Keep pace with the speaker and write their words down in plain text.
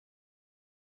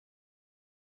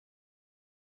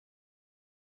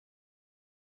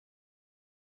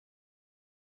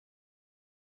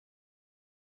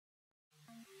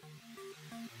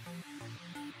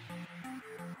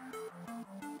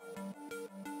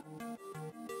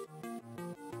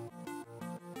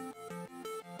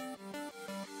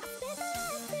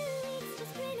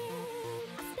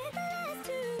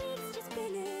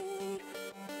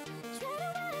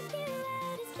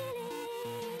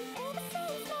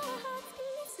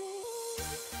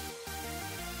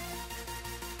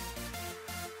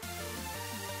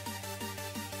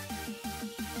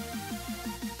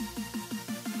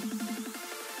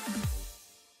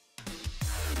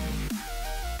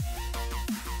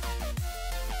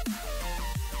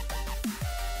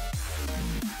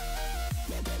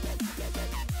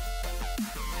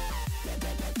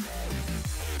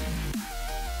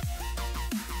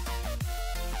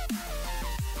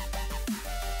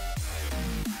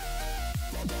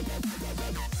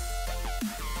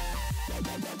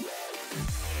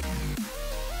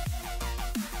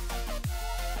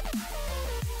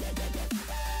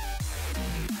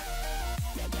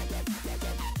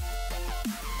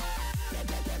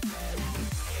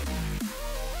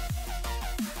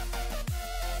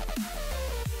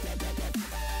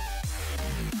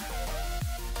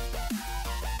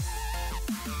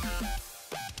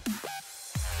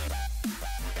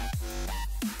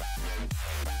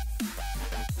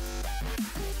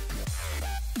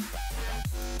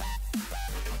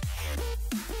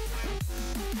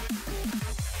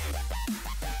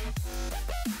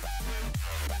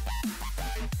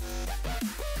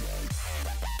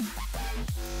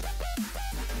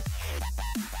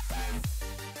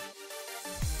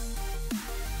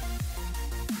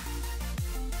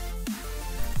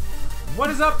What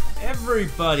is up,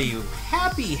 everybody?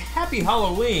 Happy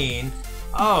Halloween.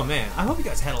 Oh man, I hope you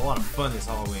guys had a lot of fun this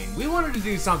Halloween. We wanted to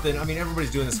do something, I mean, everybody's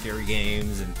doing the scary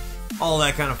games and all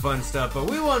that kind of fun stuff, but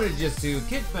we wanted just to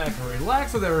kick back and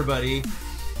relax with everybody,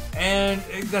 and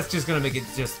that's just gonna make it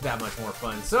just that much more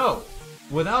fun. So,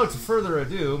 without further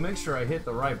ado, make sure I hit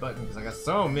the right button because I got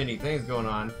so many things going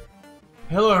on.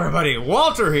 Hello everybody,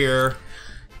 Walter here.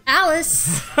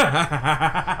 Alice!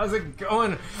 How's it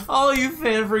going? All you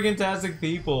fan-freaking-tastic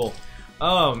people.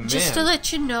 Oh, man. Just to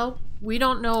let you know, we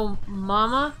don't know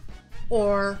Mama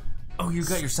or... Oh, you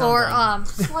got your sound or,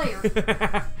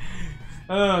 Slayer.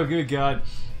 Oh, good God.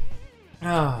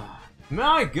 Oh,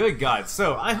 my good God.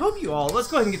 So, I hope you all... Let's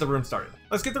go ahead and get the room started.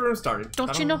 Let's get the room started.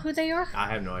 Don't you know who they are? I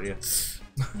have no idea.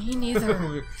 Me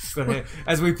neither.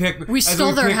 As we pick... We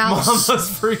stole their house. Mama's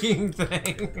freaking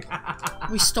thing.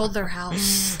 We stole their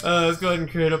house. Let's go ahead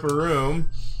and create up a room.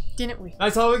 Didn't we?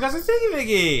 That's all we got some Figgy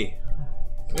Miggy.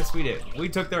 Yes, we did. We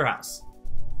took their house.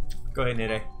 Go ahead,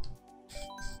 Nene.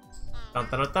 Dun,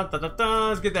 dun, dun, dun, dun, dun.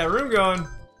 Let's get that room going.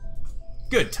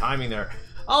 Good timing there.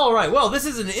 Alright, well, this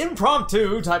is an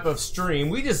impromptu type of stream.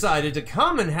 We decided to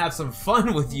come and have some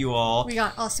fun with you all. We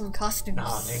got awesome costumes.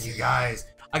 Oh, thank you guys.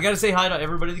 I gotta say hi to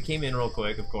everybody that came in real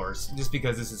quick, of course, just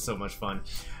because this is so much fun.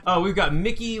 We've got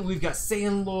Mickey, we've got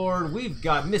Saiyan Lord, we've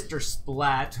got Mr.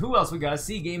 Splat. Who else we got?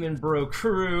 C Gaming Bro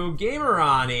Crew,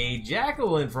 Gamerani,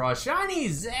 Jacqueline Frost, Shiny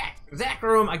Zach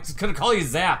Room. I just couldn't call you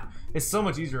Zap. It's so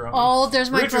much easier. Oh,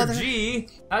 there's my Richard brother. G,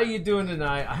 how you doing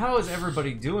tonight? How is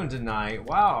everybody doing tonight?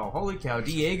 Wow, holy cow.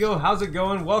 Diego, how's it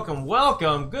going? Welcome,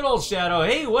 welcome. Good old Shadow.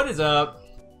 Hey, what is up?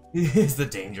 He is the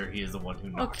danger. He is the one who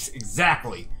knocks. Okay.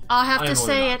 Exactly. I'll have to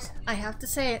say it. I have to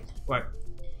say it. What?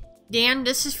 Dan,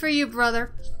 this is for you,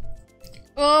 brother.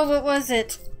 Oh, what was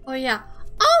it? Oh, yeah.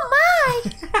 Oh,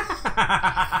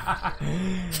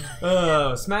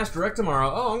 my! Smash Direct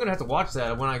tomorrow. Oh, I'm going to have to watch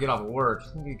that when I get off of work.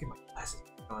 Let me get my glasses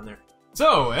on there.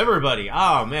 So, everybody.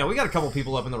 Oh, man. We got a couple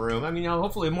people up in the room. I mean,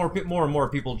 hopefully more and more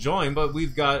people join, but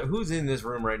we've got... Who's in this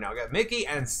room right now? We got Mickey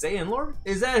and Saiyan Lord.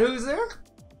 Is that who's there?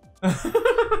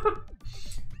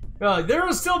 There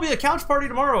will still be a couch party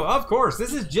tomorrow, of course.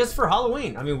 This is just for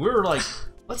Halloween. I mean, we were like,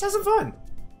 let's have some fun.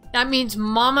 That means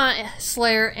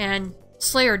MamaSlayer and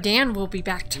Slayer Dan will be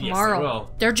back tomorrow.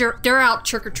 Yes, they will. They're out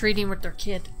trick-or-treating with their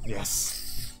kid.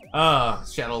 Yes.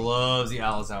 Shadow loves the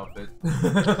Alice outfit.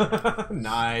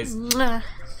 Nice.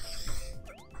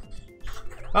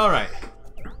 Alright.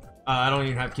 I don't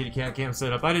even have kitty cat cam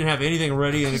set up. I didn't have anything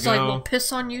ready to go. He's like, we'll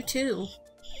piss on you too.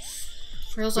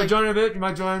 Feels so like... join a bit, you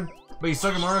might join. But you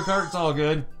suck at Mario Kart, it's all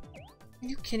good. Are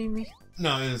you kidding me?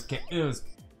 No, it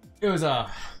was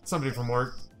somebody from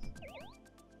work.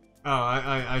 Oh,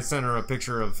 I sent her a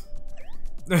picture of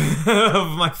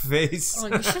of my face. Oh,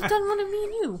 you should have done one of me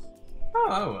and you.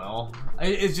 Oh well.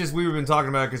 It's just we've been talking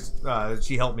about it because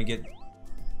she helped me get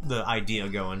the idea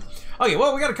going. Okay,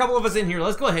 well we got a couple of us in here.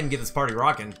 Let's go ahead and get this party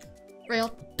rocking. Rail,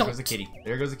 don't. There goes the kitty.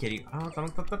 There goes the kitty.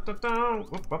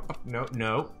 No,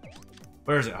 no.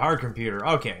 Where is it? Hard computer.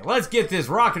 Okay, let's get this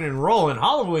rocking and rolling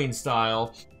Halloween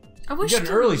style. I wish you got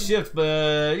an early shift,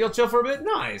 but you'll chill for a bit.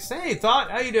 Nice. Hey, Thought,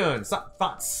 how you doing?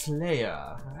 Thought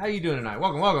Slayer, how you doing tonight?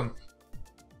 Welcome, welcome.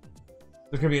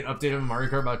 There's gonna be an update of Mario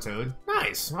Kart about Toad.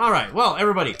 Nice. All right. Well,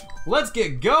 everybody, let's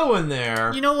get going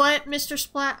there. You know what, Mr.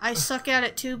 Splat? I suck at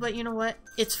it too, but you know what?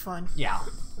 It's fun. Yeah.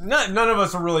 None of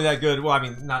us are really that good. Well, I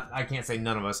mean, I can't say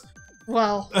none of us.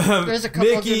 Well, there's a couple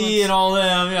of good ones. Mickey and all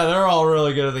them, yeah, they're all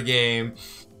really good at the game.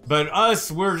 But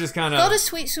us, we're just kind of... Go to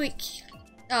Sweet.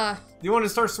 You want to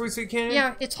start Sweet Canyon?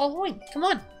 Yeah, it's Halloween. Come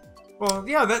on. Well,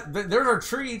 yeah, there's our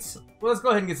treats. Well, let's go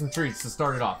ahead and get some treats to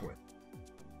start it off with.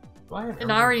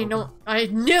 And I already know... I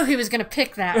knew he was going to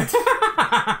pick that.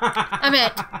 I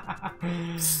meant...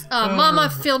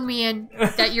 Mama filled me in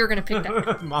that you're going to pick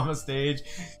that. Mama stage.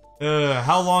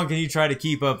 How long can you try to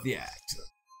keep up the act?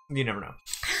 You never know.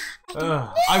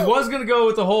 I was gonna go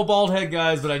with the whole bald head,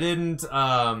 guys, but I didn't.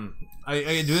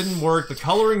 It didn't work. The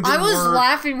coloring didn't work. I was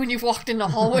laughing when you walked in the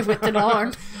hallway with it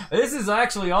on. This is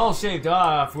actually all shaved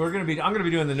off. I'm gonna be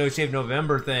doing the No Shave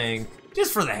November thing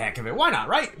just for the heck of it. Why not,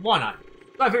 right? Why not?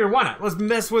 I figured, why not? Let's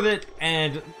mess with it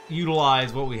and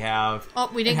utilize what we have. Oh,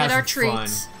 we didn't get our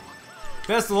treats. Fun.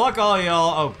 Best of luck, all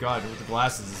y'all. Oh god, with the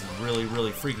glasses, this is really,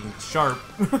 really freaking sharp.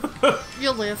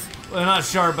 You'll live. Well, not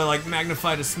sharp, but like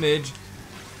magnified a smidge.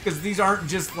 Because these aren't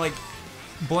just like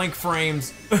blank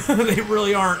frames. They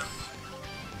really aren't.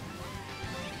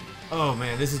 Oh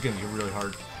man, this is gonna be really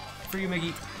hard. For you,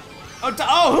 Mickey.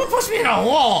 Oh, who pushed me in a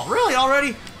wall? Really,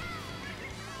 already?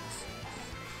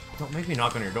 Don't make me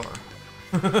knock on your door.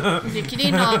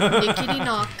 Nickety knock, nickety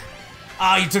knock.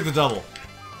 Ah, you took the double.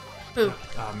 Who?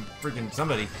 Freaking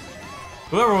somebody.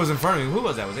 Whoever was in front of me, who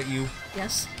was that? Was that you?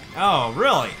 Yes. Oh,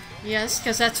 really? Yes,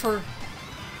 because that's for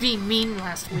being mean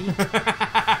last week.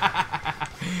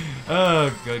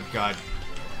 Oh, good God.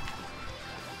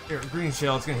 Here, green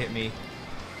shell, it's gonna hit me.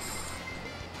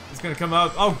 It's gonna come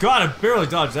up. Oh God, I barely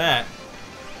dodged that.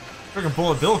 Freaking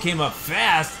bullet bill came up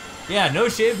fast. Yeah, no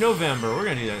shave November. We're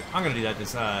gonna do that. I'm gonna do that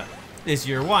this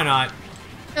year. Why not?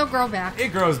 It'll grow back.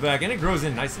 It grows back, and it grows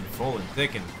in nice and full and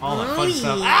thick and all that Oh, fun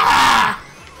stuff. yeah. Ah!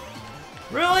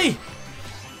 Really?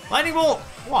 Lightning bolt?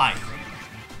 Why?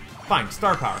 Fine,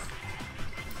 star power.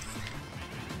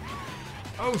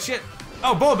 Oh shit.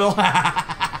 Oh, bullet bill.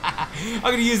 I'm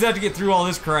gonna use that to get through all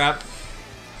this crap.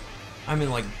 I'm in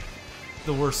like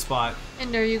the worst spot.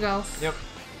 And there you go. Yep.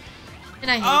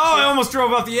 And I hate Oh, you. I almost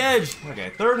drove off the edge.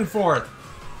 Okay, third and fourth.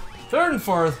 Third and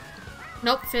fourth.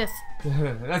 Nope, fifth.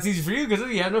 That's easy for you because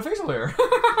you have no facial hair.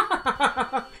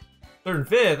 Third and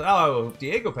fifth. Oh,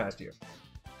 Diego passed you.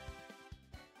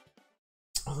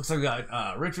 Oh, looks like we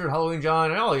got Richard, Halloween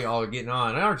John, and all y'all are getting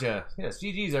on, aren't you? Yes,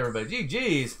 GG's everybody.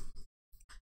 GG's.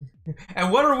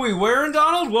 And what are we wearing,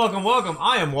 Donald? Welcome, welcome.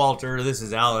 I am Walter. This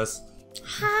is Alice.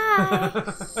 Hi.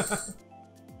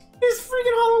 It's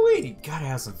freaking Halloween. You gotta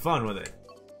have some fun with it.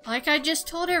 Like I just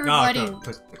told everybody,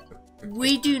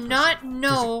 we do not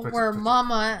know where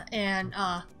Mama and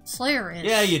Slayer is.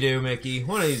 Yeah, you do, Mickey.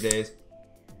 One of these days.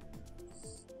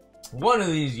 One of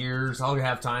these years, I'll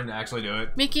have time to actually do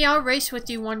it. Mickey, I'll race with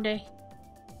you one day.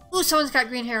 Ooh, someone's got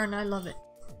green hair and I love it.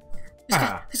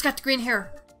 Who's got the green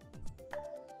hair?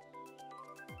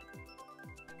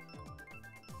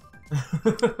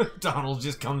 Donald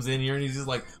just comes in here and he's just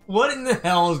like, what in the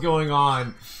hell is going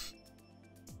on?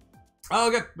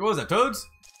 Oh, what was that, Toads?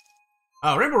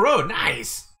 Oh, Rainbow Road,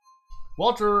 nice!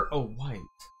 Walter White.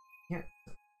 Can't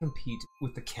compete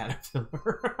with the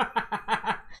caterpillar.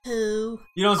 Who?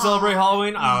 You don't celebrate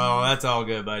Halloween? Oh, that's all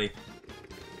good, buddy.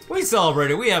 We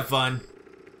celebrate it, we have fun.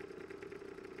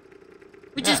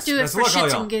 We just do it for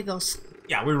shits and giggles.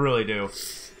 Yeah, we really do.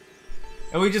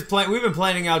 And we've been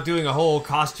planning out doing a whole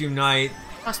costume night.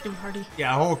 Costume party.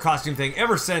 Yeah, a whole costume thing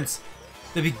ever since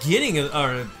the beginning of,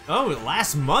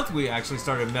 last month we actually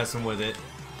started messing with it.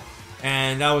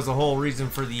 And that was the whole reason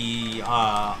for the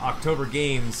October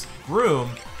Games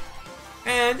room.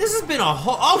 And this has been a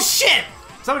whole, oh shit!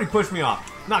 Somebody pushed me off.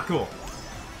 Not cool.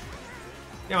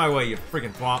 Get my way, you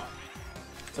freaking thwomp.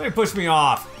 Somebody pushed me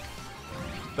off.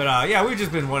 But yeah, we've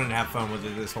just been wanting to have fun with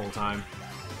it this whole time.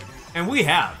 And we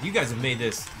have. You guys have made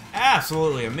this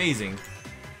absolutely amazing.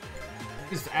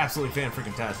 It's absolutely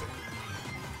fan-freaking-tastic.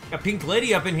 Got Pink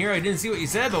Lady up in here. I didn't see what you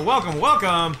said, but welcome,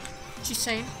 welcome. She's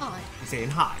saying hi. She's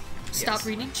saying hi. Stop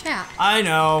reading chat. I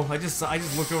know. I just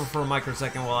looked over for a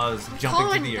microsecond while I was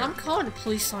jumping through the air. I'm calling the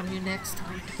police on you next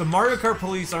time. The Mario Kart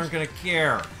police aren't gonna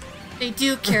care. They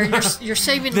do care. You're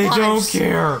saving they lives. They don't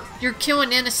care. You're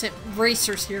killing innocent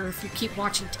racers here if you keep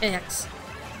watching text.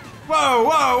 Whoa,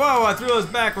 whoa, whoa! I threw those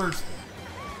backwards.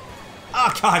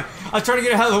 Oh god! I was trying to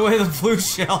get out of the way of the blue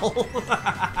shell.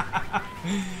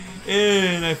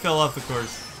 And I fell off the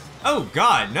course. Oh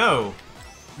god, no!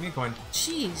 Give me a coin.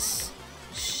 Jeez.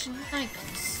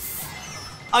 Shnikes.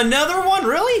 Another one?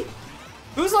 Really?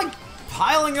 Who's like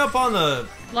piling up on the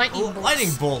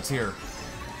lightning bolts here?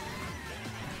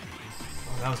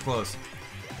 Oh, that was close.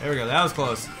 There we go, that was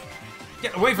close.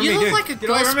 Get away from me, dude! You look like a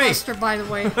Ghostbuster, by the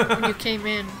way, when you came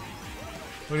in.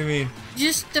 What do you mean?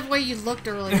 Just the way you looked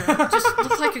earlier. Just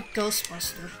looked like a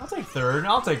Ghostbuster. I'll take third.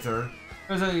 I'll take third.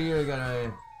 You got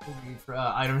a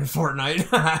item in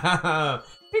Fortnite.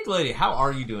 Pink Lady, how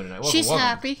are you doing tonight? Welcome, She's welcome.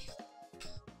 happy.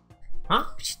 Huh?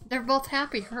 They're both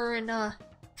happy. Her and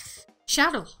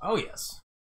Shadow. Oh yes.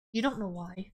 You don't know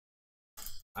why.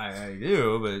 I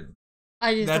do, but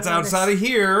I just that's outside of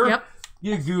here. Yep.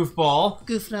 You goofball.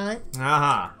 Goofnut.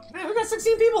 Man, we got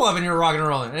 16 people up in here rocking and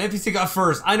rolling. And NPC got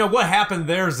first. I know what happened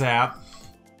there, Zap.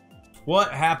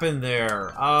 What happened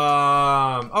there?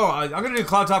 I'm gonna do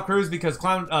Cloud Top Cruise because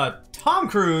Tom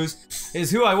Cruise is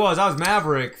who I was. I was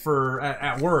Maverick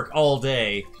at work all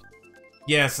day.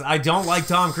 Yes, I don't like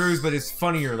Tom Cruise, but it's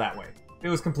funnier that way. It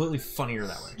was completely funnier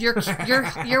that way.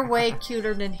 You're way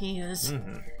cuter than he is.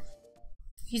 Mm-hmm.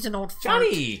 He's an old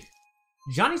Johnny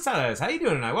Salas, how you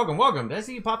doing tonight? Welcome, welcome. Did I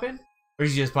see you pop in? Or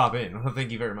did you just pop in? Well,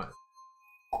 thank you very much.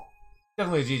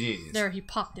 Definitely GG's. There, he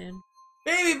popped in.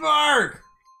 Baby Bark!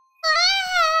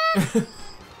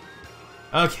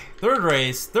 Okay, third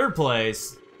race, third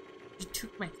place. You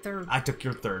took my third. I took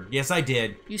your third. Yes, I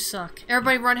did. You suck.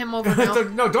 Everybody run him over now.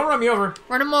 No, don't run me over.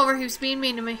 Run him over. He was being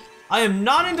mean to me. I am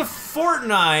not into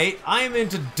Fortnite. I am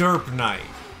into Derp Night.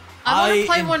 I want to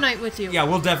play one night with you. Yeah,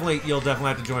 you'll definitely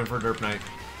have to join for Derp Night.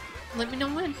 Let me know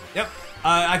when. Yep.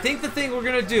 I think the thing we're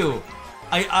gonna do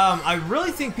I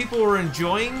really think people were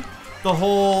enjoying the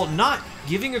whole not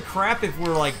giving a crap if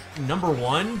we're like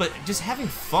 #1, but just having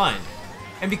fun.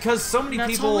 And because so many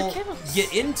people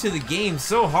get into the game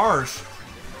so harsh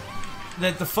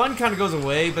that the fun kind of goes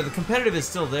away, but the competitive is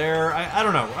still there. I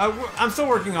don't know. I'm still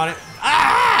working on it.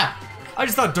 Ah! I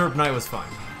just thought Derp Night was fun.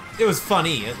 It was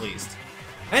funny, at least.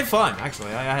 And fun,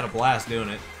 actually. I had a blast doing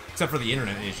it, except for the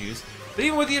internet issues. But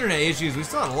even with the internet issues, we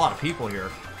still had a lot of people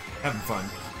here having fun.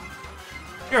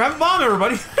 Here, have a bomb,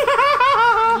 everybody!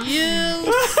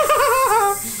 You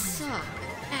suck.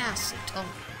 Acetone.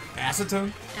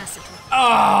 Acetone? Acetone.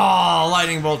 Oh,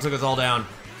 lightning bolt took us all down.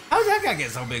 How did that guy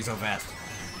get so big so fast?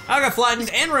 I got flattened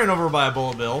and ran over by a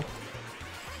bullet bill.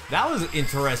 That was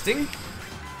interesting.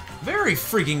 Very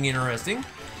freaking interesting.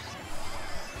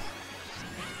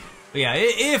 But yeah,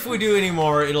 if we do any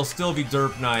more, it'll still be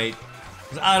Derp Night.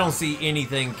 Because I don't see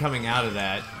anything coming out of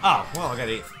that. Oh, well, I got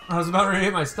 8. I was about ready to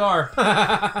hit my star.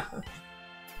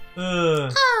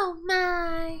 Oh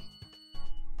my.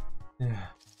 Yeah.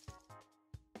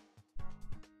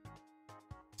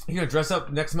 You gonna dress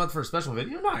up next month for a special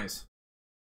video? Nice.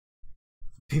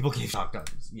 People gave shocked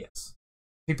others, yes.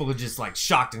 People were just like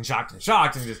shocked and shocked and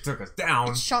shocked and just took us down.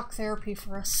 It's shock therapy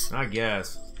for us. I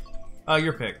guess.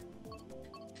 Your pick.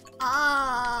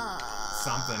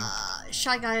 Something.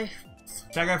 Shy Guy.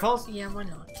 Shy Guy Falls? Yeah, why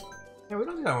not? Yeah, we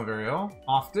don't do that one very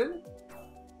often.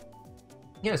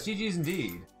 Yes, GG's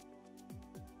indeed.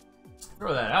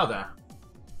 Throw that out there.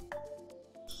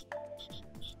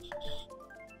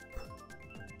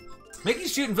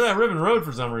 Mickey's shooting for that ribbon road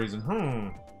for some reason.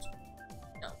 No.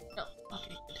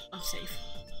 Okay, I'm safe.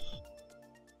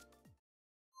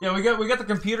 Yeah, we got the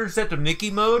computer set to Mickey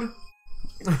mode.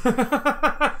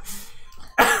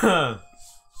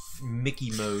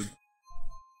 Mickey mode.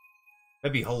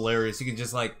 That'd be hilarious. You can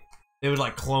just like, they would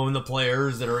like clone the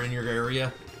players that are in your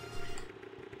area.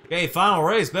 Okay, final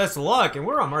race, best of luck, and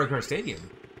we're on Mario Kart Stadium.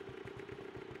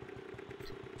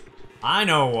 I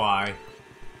know why.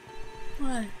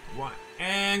 What? What?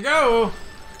 And go!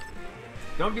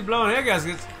 Don't be blowing air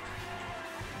gaskets.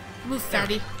 Move,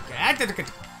 fatty.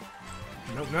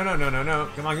 No.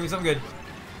 Come on, give me something good.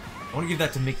 I want to give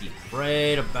that to Mickey.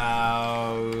 Right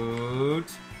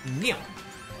about... Neil.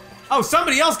 Oh,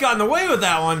 somebody else got in the way with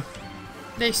that one.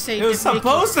 They saved it was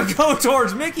supposed to go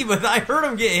towards Mickey, but I heard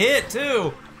him get hit,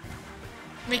 too.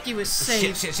 Mickey was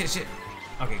saved. Shit.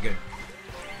 Okay, good.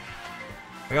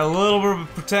 I got a little bit of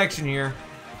protection here.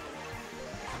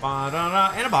 And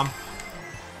a bomb.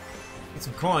 Get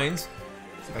some coins.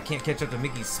 See if I can't catch up to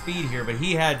Mickey's speed here, but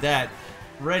he had that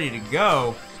ready to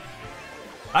go.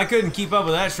 I couldn't keep up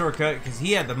with that shortcut because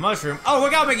he had the mushroom. Oh,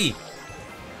 look out, Mickey!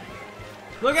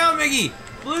 Look out, Mickey!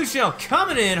 Blue shell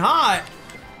coming in hot.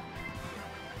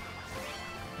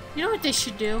 You know what they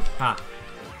should do? Huh?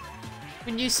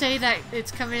 When you say that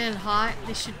it's coming in hot,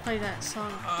 they should play that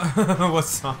song. What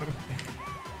song?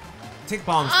 Take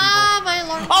bombs, people. Ah, my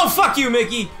alarm. Oh, fuck you,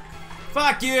 Mickey!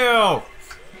 Fuck you!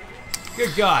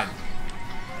 Good God.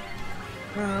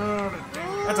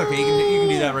 That's okay, you can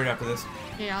do that right after this.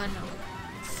 Yeah, I know.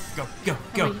 Go.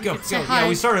 Hi. Yeah,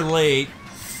 we started late.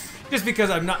 Just because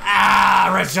I'm not...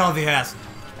 Ah! Red shell the ass!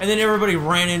 And then everybody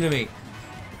ran into me.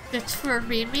 That's for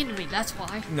being mean to me, that's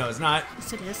why. No, it's not.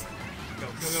 Yes, it is. Go.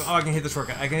 Oh, I can hit the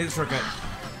shortcut. I can hit the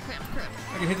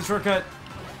shortcut.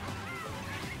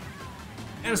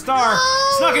 And a star! No!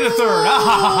 Snuck into third!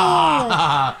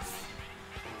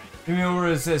 You know where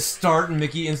it says start and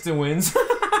Mickey instant wins?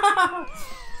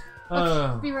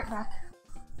 Okay, be right back.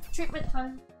 Treatment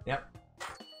time. Yep.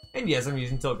 And yes, I'm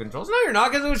using tilt controls. No, you're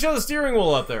not, because it would show the steering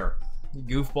wheel up there. You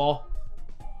goofball.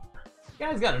 You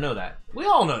guys gotta know that. We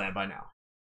all know that by now.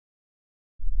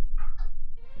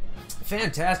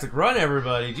 Fantastic run,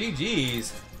 everybody.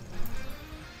 GG's.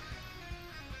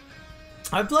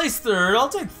 I placed third. I'll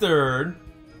take third.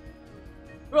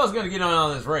 Who else is gonna get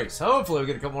on this race? Hopefully we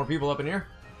get a couple more people up in here.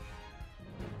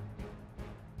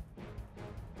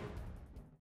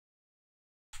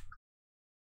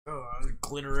 Oh, there's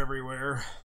glitter everywhere.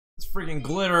 It's freaking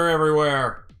glitter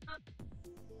everywhere.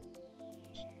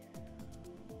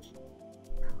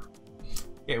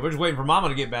 Okay, we're just waiting for Mama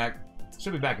to get back.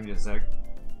 She'll be back in just a sec.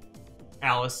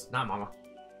 Alice, not Mama.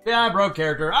 Yeah, I broke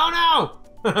character. Oh no!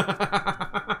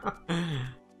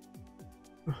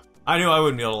 I knew I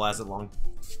wouldn't be able to last it long.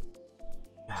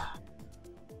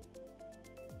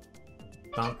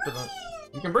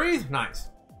 You can breathe? Nice.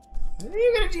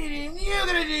 You get a GG! You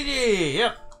get a GG!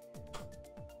 Yep.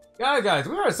 Guys,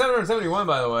 we are at 771,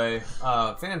 by the way.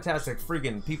 Fantastic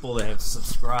freaking people that have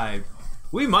subscribed.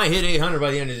 We might hit 800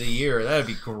 by the end of the year. That'd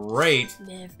be great.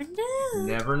 Never know.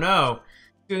 Never know.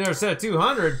 We never said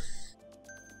 200.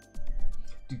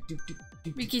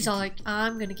 Mickey's all like,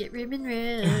 I'm gonna get Ribbon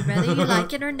Road, whether you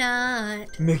like it or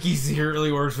not. Mickey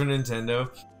secretly works for Nintendo.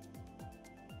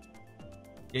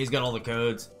 Yeah, he's got all the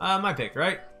codes. My pick,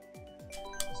 right?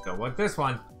 Let's go with this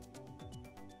one.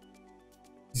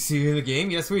 You see you in the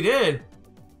game? Yes, we did.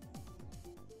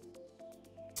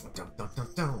 Dun, dun, dun,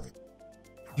 dun.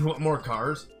 You want more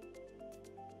cars?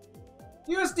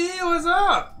 USD, what's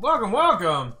up? Welcome,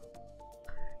 welcome.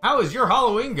 How is your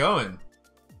Halloween going?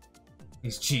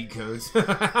 These cheat codes.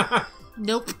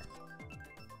 Nope.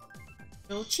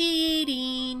 No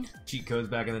cheating. Cheat codes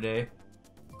back in the day.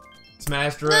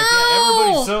 Smash Direct. No!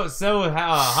 Yeah, everybody's so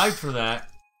hyped for that.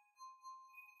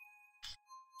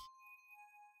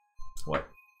 What?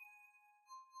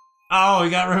 Oh,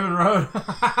 you got Ribbon Road.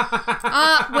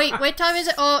 Wait, what time is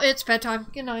it? Oh, it's bedtime.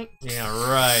 Good night. Yeah,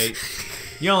 right.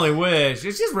 You only wish.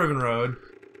 It's just Ribbon Road.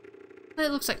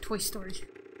 It looks like Toy Story.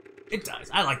 It does.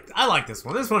 I like this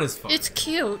one. This one is fun. It's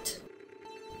cute.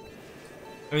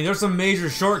 I mean, there's some major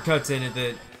shortcuts in it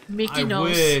that Mickey I knows.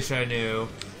 wish I knew.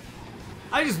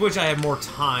 I just wish I had more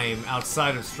time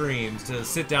outside of streams to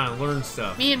sit down and learn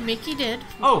stuff. Me and Mickey did.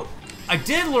 Oh, I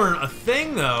did learn a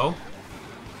thing though,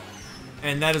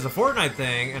 and that is a Fortnite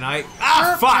thing. And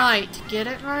fuck! Fortnite, get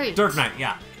it right. Fortnite,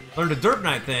 yeah. Learned a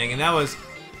Fortnite thing, and that was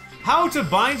how to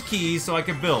bind keys so I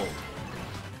could build.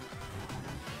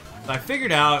 I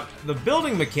figured out the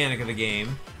building mechanic of the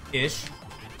game-ish.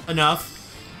 Enough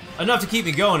to keep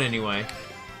me going anyway.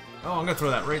 Oh, I'm gonna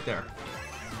throw that right there.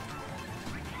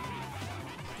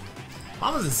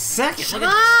 Mama's in second! Shut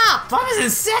up! Mama's in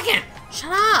second!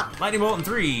 Shut up! Lightning bolt in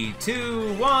 3,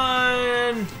 2, 1...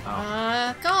 Oh.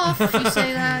 Fuck off if you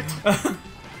say that.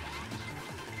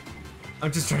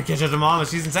 I'm just trying to catch up to Mama.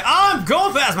 She's in second. Oh, I'm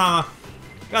going past Mama!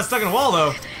 Got stuck in a wall,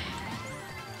 though.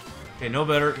 Okay, no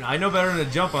better. I know better than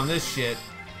to jump on this shit.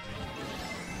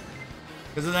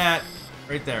 Because of that.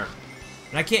 Right there.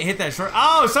 And I can't hit that short.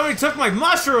 Oh, somebody took my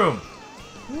mushroom!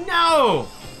 No!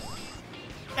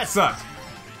 That sucked.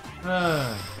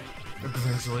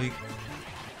 Eventually.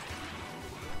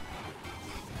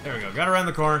 There we go. Got around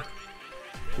the corner.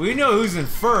 We know who's in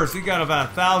first. He got about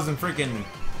 1,000 freaking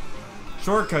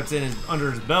shortcuts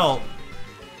under his belt.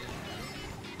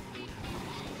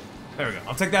 There we go.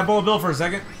 I'll take that bullet bill for a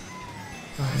second.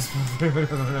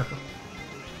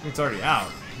 It's already out.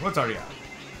 What's already out?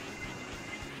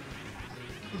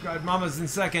 Oh god, Mama's in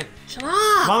second. Shut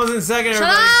up! Mama's in second, Shut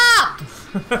everybody.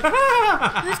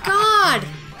 up! Good God!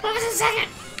 Mama's in second!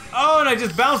 Oh, and I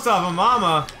just bounced off of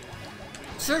Mama.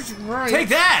 Search right. Take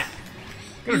that!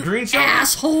 Gonna green shell me?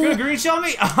 Asshole! Gonna green shell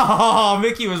me? Oh,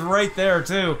 Mickey was right there,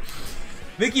 too.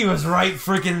 Mickey was right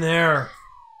freaking there.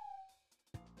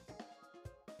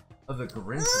 Oh, the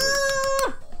Grinch.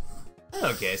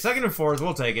 Okay, second and fourth,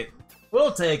 we'll take it.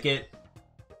 We'll take it.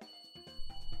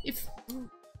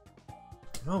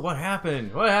 Oh, what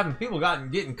happened? What happened? People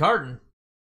getting carton.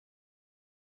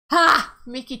 Ha!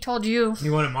 Mickey told you.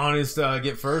 You wanted Monis to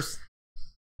get first?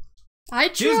 I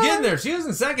tried. She was getting there. She was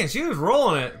in second. She was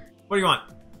rolling it. What do you want?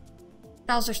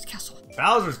 Bowser's Castle.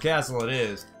 Bowser's Castle it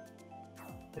is.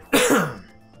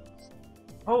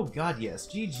 Oh god, yes.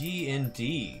 GG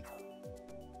indeed.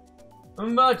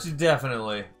 Much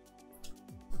definitely.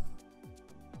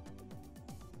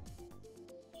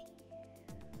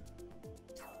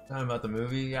 Talking about the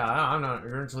movie? Yeah, I'm not.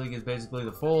 Grinch League is basically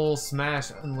the full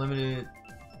Smash Unlimited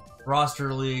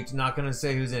roster league. Not gonna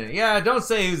say who's in it. Yeah, don't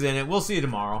say who's in it. We'll see you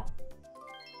tomorrow.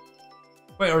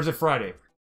 Wait, or is it Friday?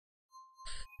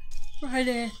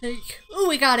 Friday, I think. Oh,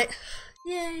 we got it.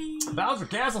 Yay. Bowser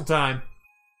Castle time.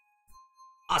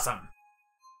 Awesome.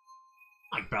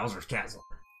 I like Bowser's Castle.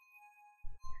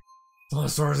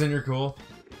 Dinosaurs in your cool.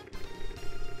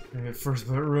 First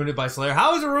ruined it by Slayer.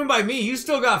 How is it ruined by me? You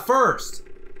still got first.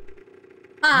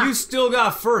 You still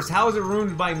got first. How is it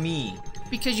ruined by me?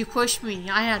 Because you pushed me.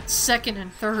 I had second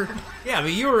and third. Yeah,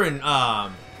 but you were in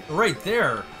right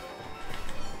there.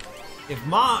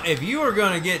 If you were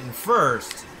gonna get in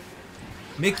first,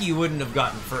 Mickey wouldn't have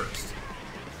gotten first.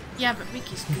 Yeah, but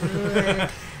Mickey's good.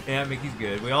 Yeah, Mickey's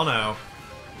good. We all know.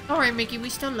 Alright, Mickey, we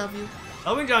still love you.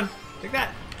 Elvin John, take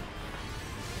that.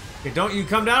 Okay, don't you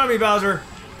come down on me, Bowser.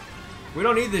 We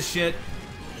don't need this shit.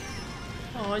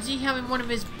 Oh, is he having one of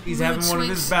his He's having one of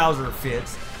his Bowser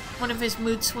fits. One of his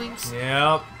mood swings?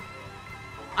 Yep.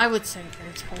 I would say that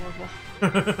it's horrible.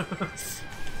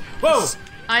 Whoa!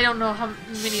 I don't know how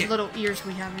many little ears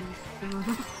we have in.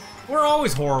 We're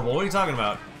always horrible. What are you talking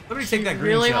about? Somebody take that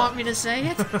green really shell. want me to say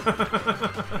it?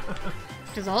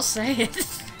 Because I'll say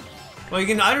it. Well, you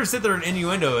can either sit there and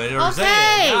innuendo it or okay.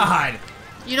 say it. God.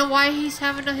 You know why he's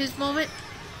having his moment?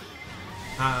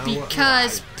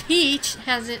 Because Peach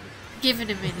hasn't giving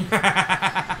him any.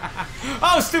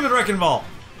 Oh, stupid wrecking ball!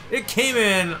 It came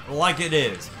in like it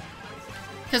is.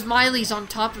 Because Miley's on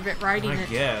top of it, riding it.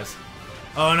 I guess.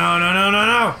 Oh no no no no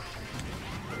no!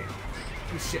 Okay.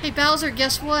 Oh, shit. Hey Bowser,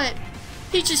 guess what?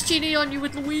 He just cheated on you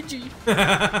with Luigi.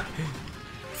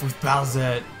 With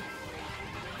Bowser.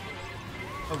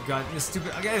 Oh god, this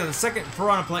stupid. I got the second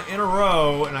piranha plant in a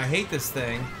row, and I hate this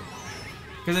thing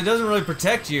because it doesn't really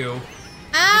protect you.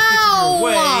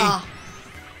 Ow!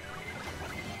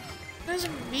 That's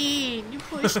mean. You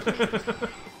pushed me.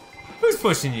 Who's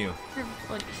pushing you?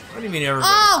 Everybody. What do you mean everybody?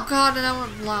 Oh god, and I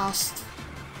went lost.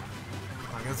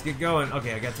 Right, let's get going.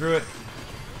 Okay, I got through it.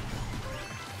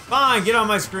 Fine, get on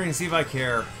my screen and see if I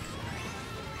care.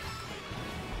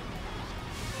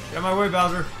 Get out of my way,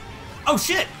 Bowser. Oh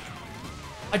shit!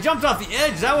 I jumped off the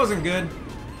edge. That wasn't good.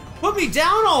 Put me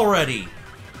down already.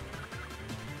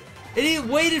 It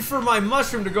waited for my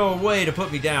mushroom to go away to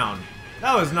put me down.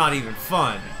 That was not even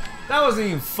fun. That wasn't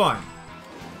even fun.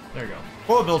 There you go.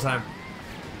 Bullet bill time.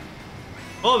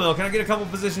 Bullet bill, can I get a couple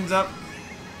positions up?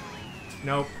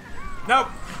 Nope. Nope.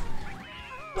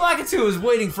 Blackatoo is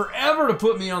waiting forever to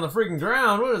put me on the freaking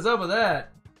ground. What is up with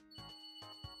that?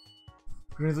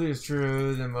 Grizzly is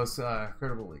true, the most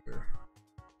credible leaker.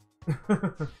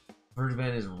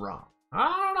 Birdman is wrong.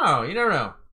 I don't know. You never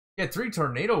know. You had 3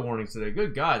 tornado warnings today.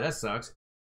 Good God, that sucks.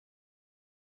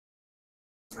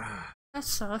 That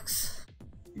sucks.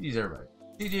 GG's, everybody.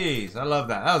 GG's. I love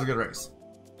that. That was a good race.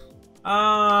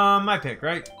 My pick,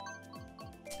 right?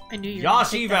 I knew you.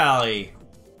 Yoshi Valley.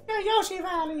 Yeah, Yoshi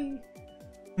Valley.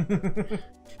 I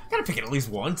gotta pick it at least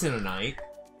once in a night.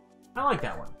 I like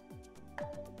that one.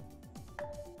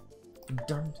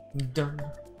 Dun dun.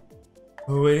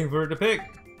 Waiting for it to pick.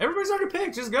 Everybody's already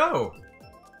picked. Just go.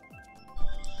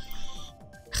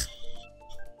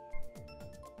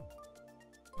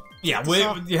 Yeah, wait.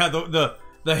 Yeah,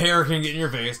 the hair can get in your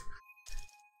face.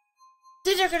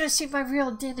 Then they're gonna see my real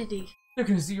identity. They're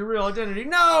gonna see your real identity.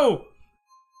 No!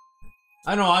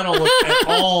 I know I don't look at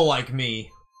all like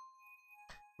me.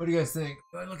 What do you guys think?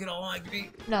 Do I look at all like me?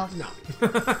 No. No.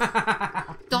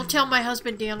 Don't tell my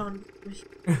husband Dan on me.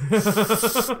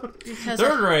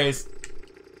 Third race.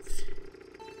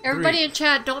 Everybody 3, in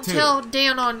chat, don't 2. tell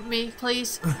Dan on me,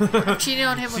 please. I'm cheating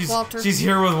on him with Walter. She's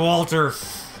here with Walter.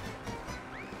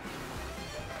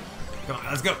 Come on,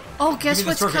 let's go. Oh, guess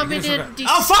what's coming in December?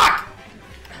 Oh, fuck!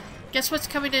 Guess what's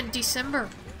coming in December?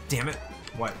 Damn it.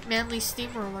 What? Manly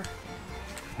Steamroller.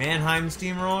 Mannheim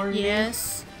Steamroller?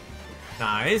 Yes.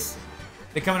 Nice.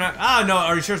 They coming out? Ah, no.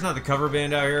 Are you sure it's not the cover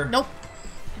band out here? Nope.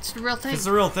 It's the real thing. If it's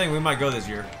the real thing, we might go this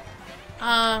year.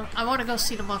 I want to go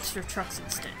see the monster trucks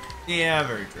instead. Yeah,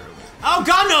 very true. Oh,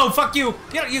 God, no! Fuck you!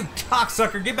 You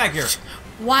cocksucker! Get back here!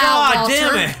 Wow, God Walter.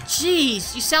 damn it!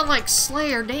 Jeez, you sound like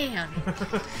Slayer Dan.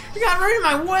 You got right in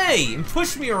my way and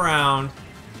pushed me around,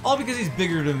 all because he's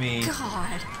bigger than me.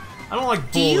 God. I don't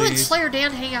like bullies. Do you and Slayer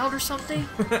Dan hang out or something?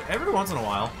 Every once in a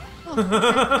while. Oh,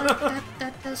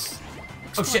 that does.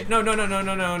 Oh shit! No! No! No! No!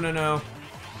 No! No! No! No!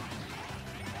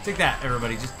 Take that,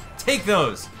 everybody! Just take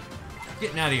those.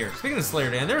 Getting out of here. Speaking of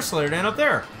Slayer Dan, there's Slayer Dan up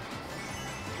there.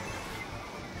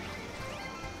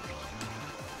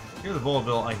 Hear the bullet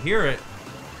bill. I hear it.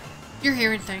 You're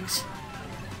hearing things.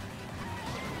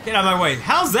 Get out of my way.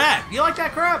 How's that? You like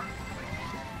that crap?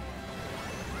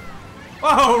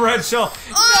 Oh, red shell.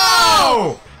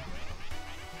 Oh!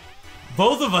 No!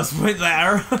 Both of us went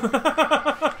there.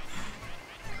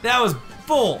 That was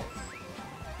bull.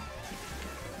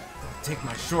 Take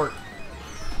my short.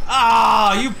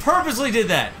 Ah, you purposely did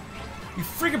that. You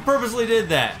freaking purposely did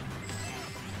that.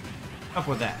 Up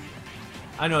with that.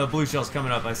 I know the blue shell's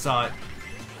coming up. I saw it.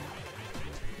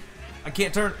 I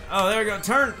can't turn. Oh, there we go.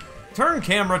 Turn. Turn,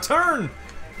 camera. Turn.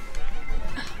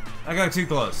 I got too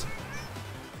close.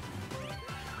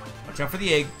 Watch out for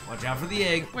the egg. Watch out for the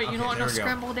egg. Wait, you don't want no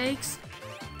scrambled eggs?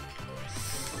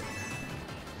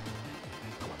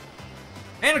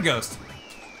 And a ghost.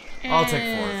 I'll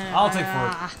take fourth. I'll take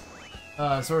fourth.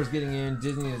 Sora's getting in.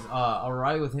 Disney is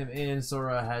alright with him in.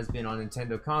 Sora has been on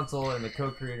Nintendo console, and the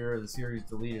co-creator of the series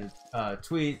deleted a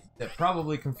tweet that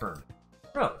probably confirmed it.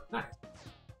 Really? Nice.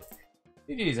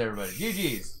 GG's, everybody.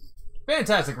 GG's.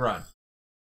 Fantastic run.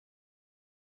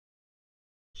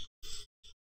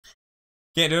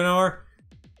 Can't do it no more?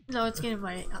 No, it's getting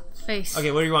my face.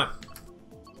 Okay, what do you want?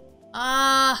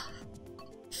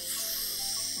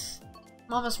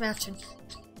 Mama's Mansion.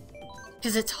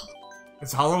 Because it's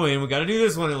Halloween. We gotta do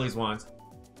this one at least once.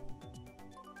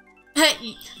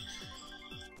 Hey!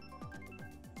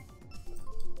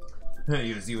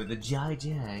 You see with the Jai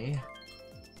Jai.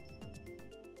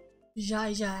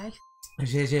 Jai Jai. Oh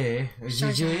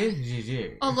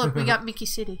look, we got Mickey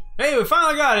City. Hey, we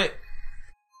finally got it.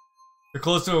 You're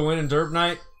close to a win in Derp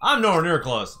Night? I'm nowhere near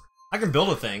close. I can build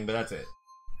a thing, but that's it.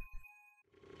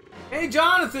 Hey,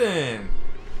 Jonathan!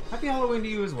 Happy Halloween to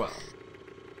you as well.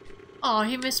 Oh,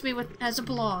 he missed me as a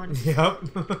blonde. Yep.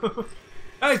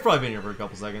 He's probably been here for a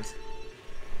couple seconds.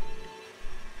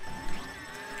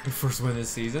 Your first win this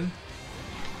season?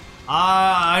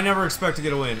 I never expect to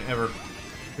get a win, ever.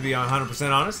 To be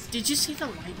 100% honest. Did you see the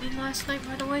lightning last night,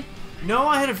 by the way? No,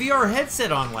 I had a VR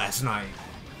headset on last night.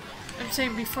 I'm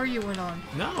saying before you went on.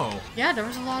 No. Yeah, there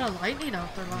was a lot of lightning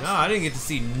out there last night. No, I didn't get to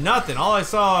see nothing. All I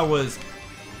saw was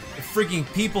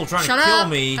freaking people trying Shut to kill up.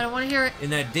 me. I don't want to hear it. In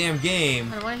that damn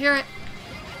game. I don't want to hear it.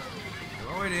 Out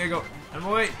of my way, Diego. Out of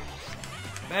my way.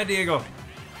 Bad Diego.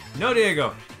 No,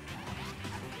 Diego.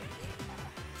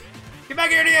 Get back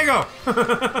here, Diego!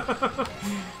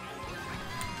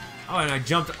 Oh, and I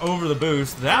jumped over the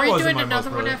boost. That wasn't my most Are we doing another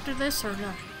one brilliant. after this, or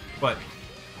no? What?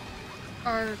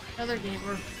 Our other game,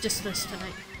 or just this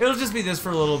tonight? It'll just be this for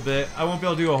a little bit. I won't be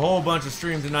able to do a whole bunch of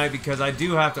streams tonight because I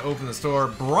do have to open the store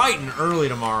bright and early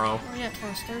tomorrow. Oh yeah,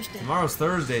 tomorrow's Thursday. Tomorrow's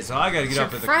Thursday, so I gotta get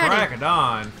up at the Friday. crack of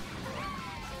dawn.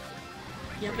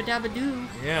 Yabba dabba doo.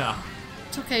 Yeah.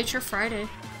 It's okay, it's your Friday.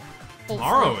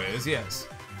 Tomorrow is, yes.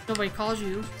 Nobody calls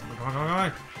you. Come on, come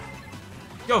on.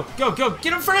 Go, go, go!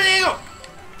 Get in front of Diego!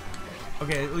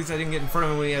 Okay, at least I didn't get in front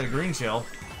of him when he had a green shell.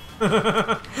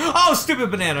 Oh, stupid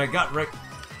banana! I got right.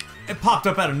 It popped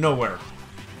up out of nowhere.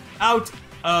 Out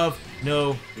of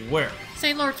nowhere.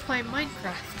 St. Lord's playing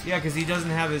Minecraft. Yeah, because he doesn't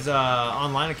have his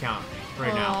online account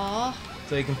right now.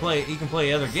 So he can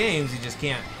play other games. He just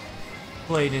can't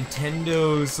play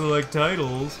Nintendo Select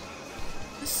titles.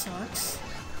 This sucks.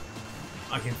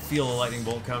 I can feel a lightning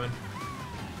bolt coming.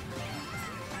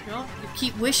 Well, you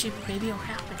keep wishing, maybe it'll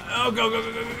happen. Oh, go, go,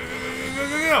 go, go, go, go, go, go,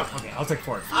 go. Okay, I'll take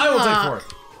fourth. I will take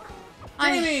fourth.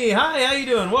 Amy, hi, how you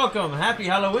doing? Welcome. Happy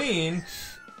Halloween.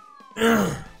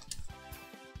 Oh,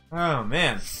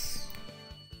 man.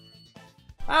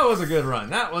 That was a good run.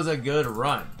 That was a good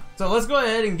run. So let's go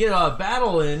ahead and get a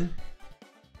battle in.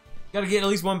 Gotta get at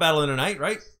least one battle in tonight,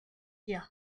 right? Yeah.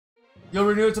 You'll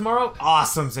renew it tomorrow?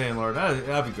 Awesome, Sandlord.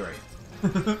 That'd be great.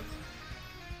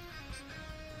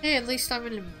 Hey, at least I'm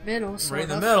in the middle. Right in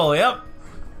the middle, yep.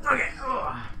 Okay.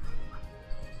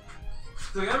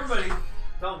 So everybody,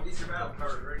 tell them, get your battle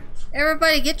card ready.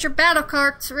 Everybody, get your battle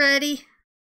carts ready.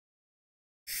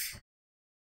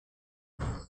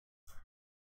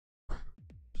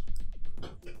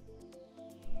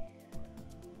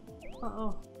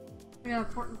 Uh-oh. We got an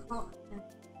important call.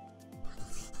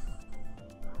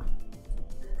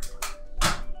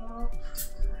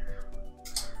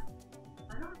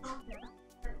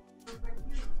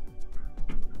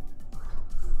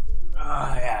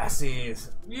 Yeah, see,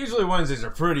 usually Wednesdays are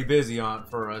pretty busy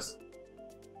for us.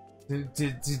 To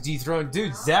dethrone,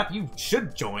 dude, Zap, you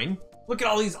should join. Look at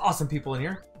all these awesome people in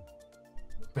here.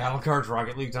 Battle cards,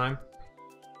 Rocket League time.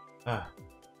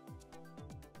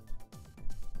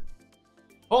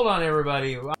 Hold on,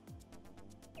 everybody.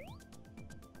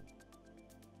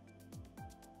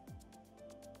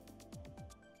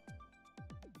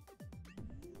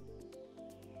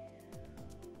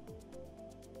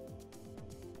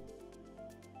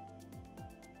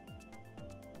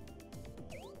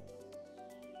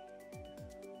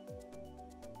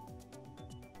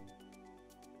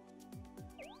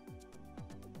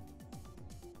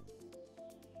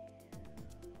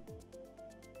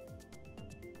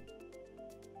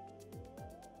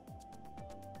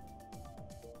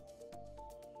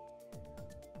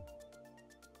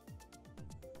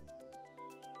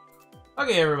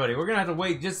 Okay, everybody, we're gonna have to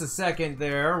wait just a second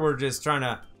there. We're just trying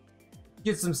to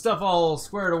get some stuff all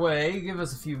squared away. Give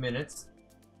us a few minutes.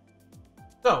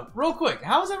 So, real quick,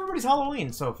 how's everybody's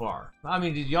Halloween so far? I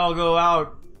mean, did y'all go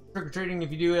out trick-or-treating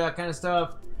if you do that kind of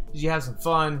stuff? Did you have some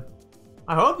fun?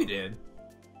 I hope you did.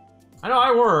 I know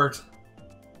I worked.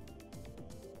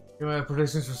 You have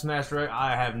predictions for Smash Bros?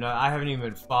 I haven't even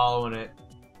been following it.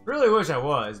 Really wish I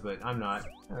was, but I'm not.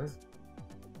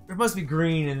 There must be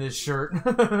green in this shirt.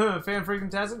 Fan freaking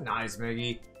tastic? Nice,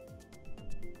 Miggy.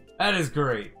 That is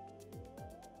great.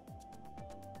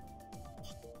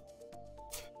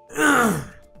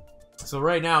 So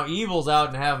right now, Evil's out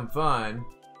and having fun.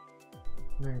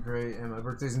 Great, and my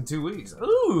birthday's in 2 weeks.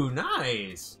 Ooh,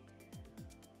 nice.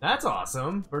 That's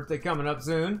awesome. Birthday coming up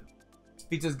soon.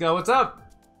 Pizza's go, what's up?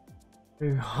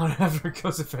 On after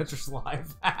Ghost Adventures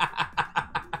Live.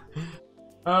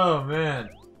 Oh,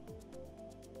 man.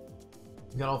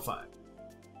 Got all 5.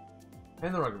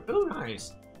 And the rugby. Ooh,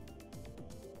 nice.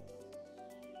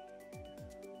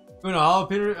 You know,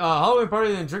 Halloween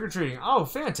party then trick or treating. Oh,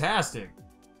 fantastic!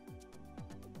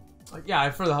 Yeah,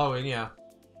 for the Halloween, yeah.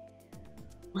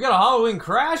 We got a Halloween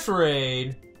crash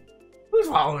raid. Who's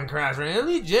Halloween crash raid?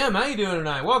 Elite Jim, how you doing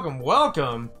tonight? Welcome,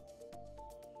 welcome.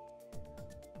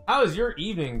 How is your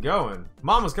evening going?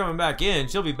 Mama's coming back in.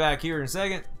 She'll be back here in a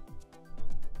second.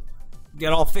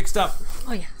 Get all fixed up.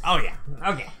 Oh yeah. Oh yeah.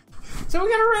 Okay. So we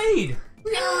got a raid.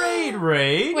 We got a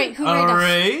raid. Wait, who a raid us?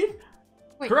 Raid?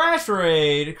 Wait. Crash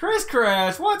raid. Chris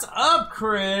Crash. What's up,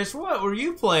 Chris? What were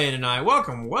you playing tonight?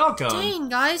 Welcome, welcome. Dang,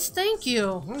 guys, thank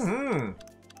you.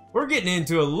 We're getting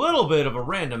into a little bit of a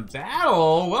random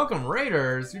battle. Welcome,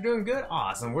 Raiders. You're doing good?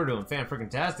 Awesome. We're doing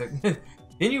fan-freaking-tastic. Then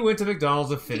you went to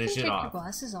McDonald's to finish it off. Take your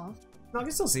glasses off. No, I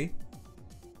can still see.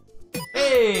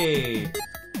 Hey!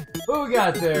 What we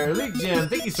got there? Elite Gem,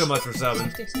 thank you so much for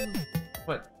subbing.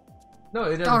 What? No,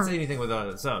 it doesn't say anything with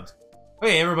subs.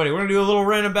 Okay, everybody, we're gonna do a little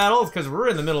random battle because we're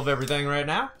in the middle of everything right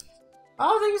now.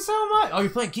 Oh, thank you so much. Oh,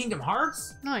 you're playing Kingdom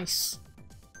Hearts? Nice.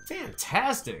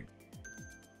 Fantastic.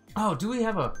 Oh, do we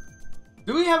have a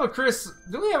Chris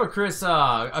Crash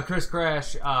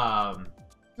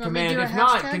command? If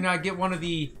not, can I get one of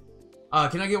the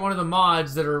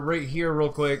mods that are right here real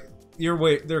quick?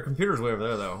 Their computer's way over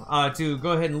there though. To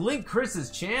go ahead and link Chris's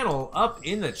channel up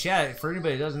in the chat for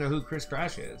anybody that doesn't know who Chris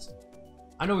Crash is.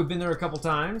 I know we've been there a couple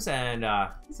times, and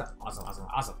he's an awesome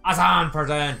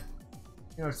person.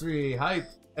 You know, 3 hype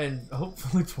and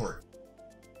hopefully port.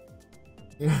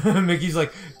 Mickey's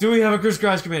like, do we have a Chris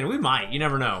Crash command? We might. You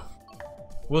never know.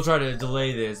 We'll try to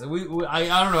delay this. I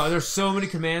don't know. There's so many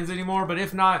commands anymore, but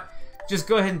if not, just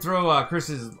go ahead and throw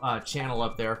Chris's channel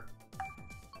up there.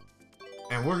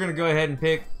 And we're gonna go ahead and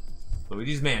pick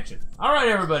Luigi's Mansion. All right,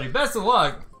 everybody. Best of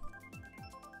luck.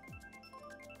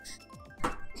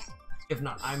 If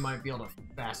not, I might be able to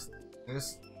fast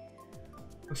this.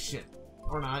 Oh shit.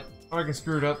 Or not. Or I can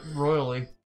screw it up royally.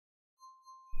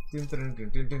 There we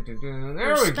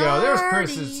go. There's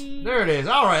Chris's. There it is.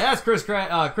 All right, that's Chris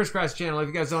Crash channel. If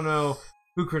you guys don't know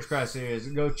who Chris Crash is,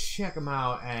 go check him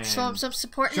out and show him some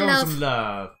support and love. Show him some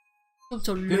love. Show him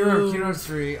some Dinner love. of Kingdom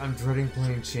 3. I'm dreading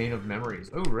playing Chain of Memories.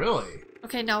 Oh, really?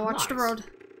 Okay, now watch the road.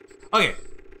 Okay,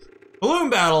 balloon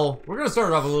battle. We're gonna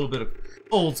start off a little bit of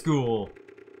old school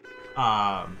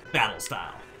battle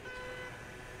style.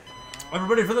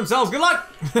 Everybody for themselves. Good luck.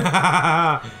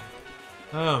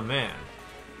 Oh man.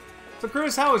 So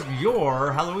Chris, how was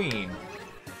your Halloween?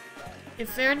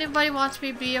 If anybody wants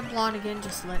me to be a blonde again,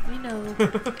 just let me know.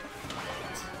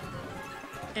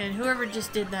 And whoever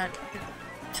just did that,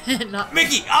 not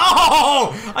Mickey!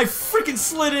 Oh! I freaking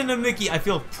slid into Mickey. I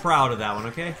feel proud of that one,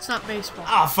 okay? It's not baseball.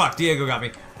 Oh, fuck. Diego got me.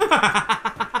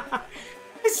 I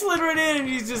slid right in and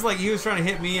he's just like, he was trying to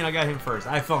hit me and I got him first.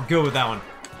 I felt good with that one.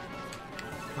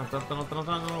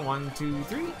 1, 2,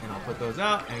 3. And I'll put those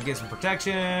out and get some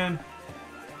protection.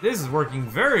 This is working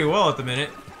very well at the minute.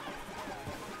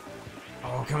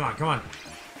 Oh, come on, come on.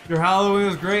 Your Halloween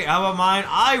was great. How about mine?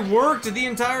 I worked the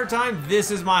entire time.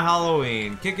 This is my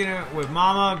Halloween. Kicking it with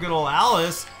Mama, good old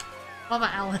Alice.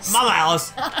 Mama Alice. Mama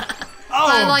Alice.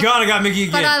 Oh, God, I got Mickey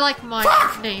again. But I like my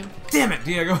name. Damn it,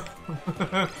 Diego.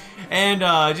 And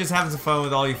just having some fun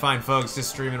with all you fine folks. Just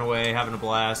streaming away, having a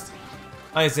blast.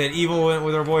 Like I said, Evil went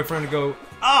with her boyfriend to go...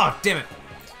 Oh, damn it.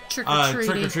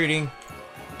 Trick-or-treating. Trick-or-treating.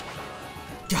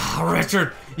 God,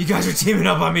 Richard, you guys are teaming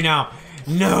up on me now.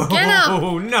 No,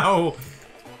 no.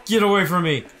 Get away from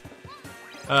me.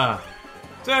 So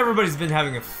everybody's been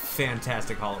having a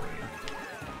fantastic Halloween.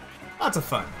 Lots of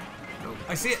fun.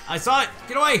 I see it. I saw it.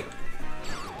 Get away.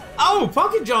 Oh,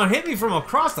 Pumpkin John hit me from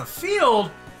across the field.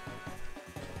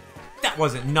 That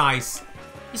wasn't nice.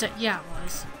 He said, yeah, it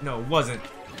was. No, it wasn't.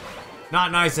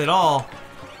 Not nice at all.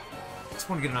 I just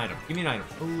want to get an item. Give me an item.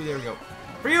 Oh, there we go.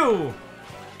 For you.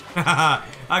 I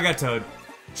got Toad.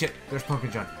 Shit, there's Pumpkin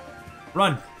John.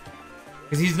 Run.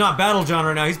 Because he's not Battle John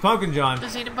right now, he's Pumpkin John.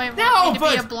 Does anybody want me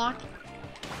to be a block?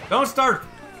 Don't start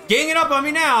ganging up on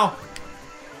me now.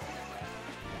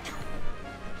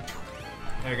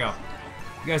 There you go.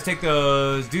 You guys take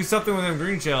those. Do something with them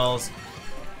green shells.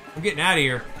 I'm getting out of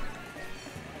here.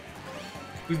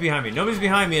 Who's behind me? Nobody's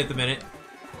behind me at the minute.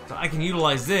 So I can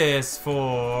utilize this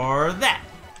for that.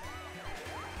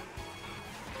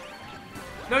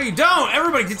 No, you don't.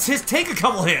 Everybody gets his. Take a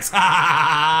couple hits.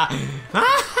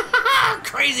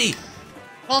 Crazy.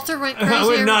 Walter went crazy. I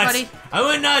went nuts. Everybody. I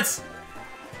went nuts.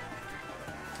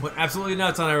 Went absolutely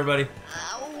nuts on everybody.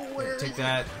 Ow, take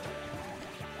that.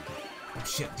 Oh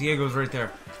shit, Diego's right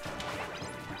there.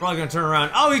 Probably gonna turn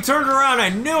around. Oh, he turned around. I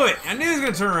knew it. I knew he was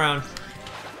gonna turn around.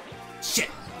 Shit.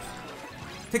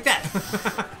 Take that.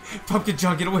 Pumpkin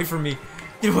John, get away from me.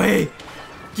 Get away.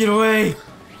 Get away.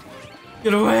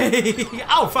 Get away!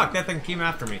 Oh, fuck, that thing came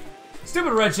after me.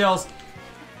 Stupid red shells.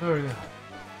 There we go.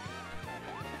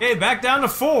 Okay, back down to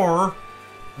 4.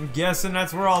 I'm guessing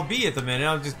that's where I'll be at the minute.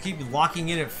 I'll just keep locking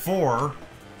in at 4.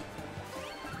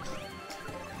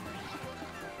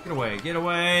 Get away, get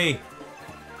away!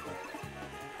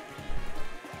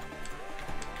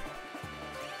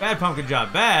 Bad pumpkin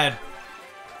job, bad!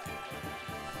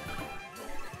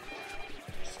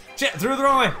 Shit, threw it the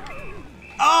wrong way!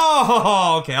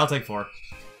 Oh, okay, I'll take 4.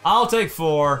 I'll take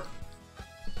 4.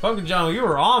 Pumpkin John, you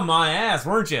were on my ass,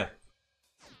 weren't you?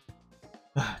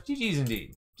 GG's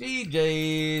indeed.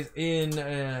 GG's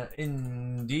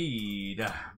indeed.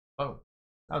 Oh,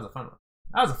 that was a fun one.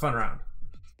 That was a fun round.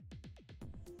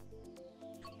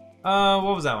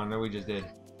 What was that one that we just did?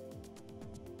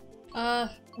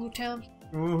 Wu-Town.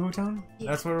 Wu-Town?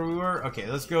 Yeah. That's where we were? Okay,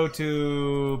 let's go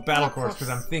to Battle Course, because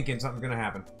I'm thinking something's gonna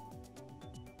happen.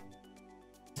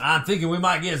 I'm thinking we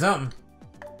might get something.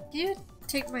 Do you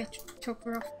take my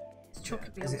choker off?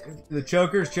 The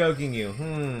choker's choking you.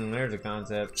 There's a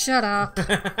concept. Shut up. Or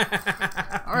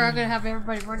I'm gonna have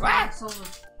everybody run my ass over.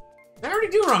 I already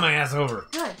do run my ass over.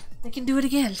 Good. They can do it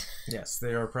again. Yes,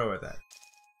 they are pro at that.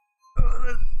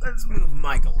 Let's move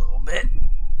Mike a little bit.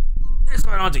 Just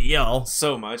so I don't have to yell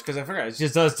so much, because I forgot it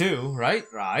just does too, right?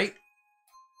 Right.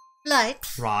 Light.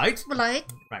 Right. Light.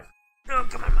 Right. Oh,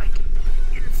 come on, Mike.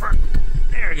 Get in front.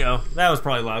 There we go. That was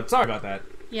probably loud. Sorry about that.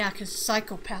 Yeah, because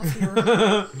psychopath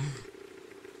here.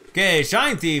 Okay,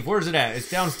 Shine Thief, where's it at? It's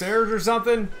downstairs or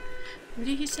something? What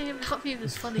did he say about me? It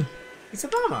was funny. He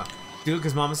said Mama. Do it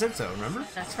because Mama said so, remember?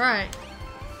 That's right.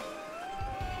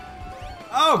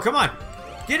 Oh, come on.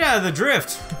 Get out of the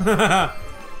drift.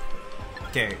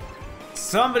 Okay.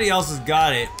 Somebody else has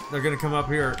got it. They're going to come up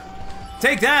here.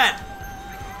 Take that.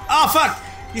 Oh, fuck.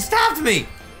 He stopped me.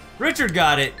 Richard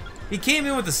got it. He came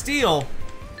in with the steal.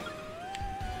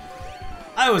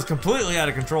 I was completely out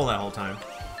of control that whole time.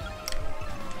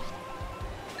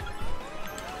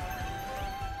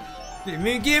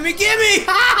 Gimme, gimme, gimme!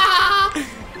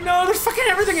 No, there's fucking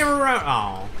everything around.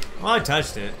 Oh, well, I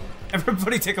touched it.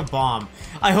 Everybody take a bomb.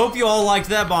 I hope you all liked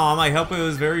that bomb. I hope it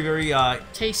was very, very,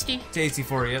 tasty. Tasty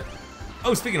for you.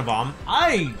 Oh, speaking of bomb,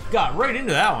 I got right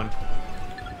into that one.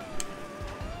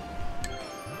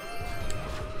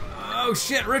 Oh,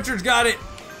 shit, Richard's got it.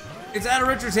 It's out of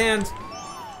Richard's hands.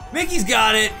 Mickey's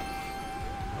got it.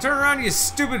 Turn around, you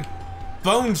stupid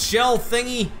bone shell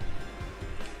thingy.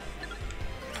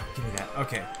 Give me that.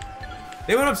 Okay.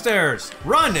 They went upstairs.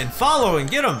 Run and follow and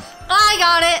get them. I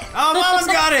got it. Oh, Mama's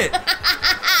got it.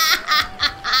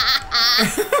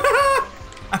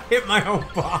 I hit my own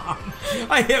bomb.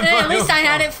 I hit my own bomb. At least I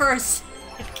had it first.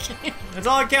 That's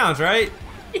all that counts, right?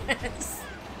 Yes.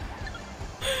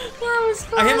 That was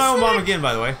classic. I hit my own bomb again,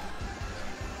 by the way.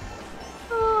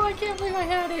 Oh, I can't believe I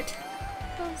had it.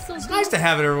 That was so It's nice to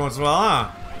have it every once in a while,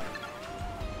 huh?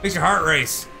 Makes your heart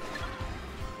race.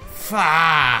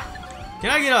 Fah. Can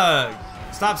I get a...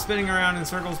 Stop spinning around in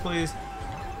circles, please?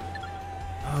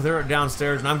 Oh, they're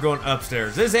downstairs, and I'm going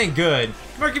upstairs. This ain't good.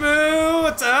 Murky Moo,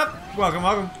 what's up? Welcome,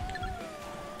 welcome.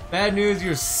 Bad news,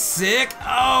 you're sick?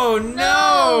 Oh,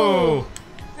 no!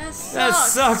 That sucks. That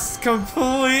sucks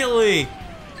completely.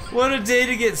 What a day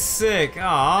to get sick.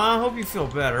 Aw, I hope you feel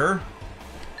better.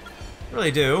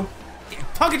 Really do.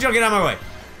 Pumpkin Joe, get out of my way.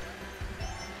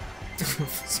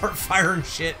 Start firing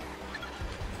shit.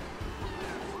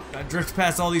 Gotta drift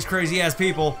past all these crazy ass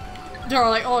people. They're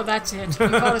like, oh, that's it. He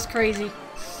called us crazy.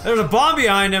 There's a bomb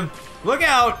behind him. Look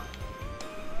out.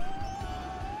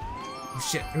 Oh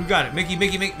shit, who got it? Mickey.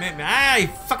 Ah, he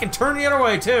fucking turned the other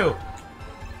way too.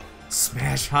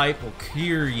 Smash hype will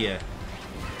cure you.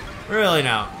 Really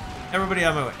now. Everybody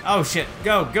out of my way. Oh shit,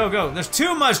 go. There's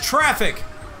too much traffic.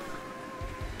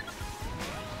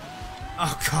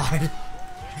 Oh god.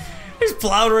 Just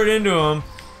plowed right into them.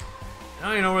 I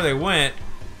don't even know where they went.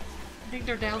 I think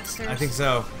they're downstairs. I think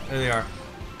so. There they are.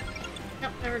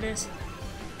 Yep, there it is.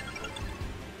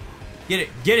 Get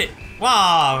it.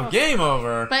 Wow, game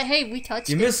over. But hey, we touched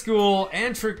it. You missed school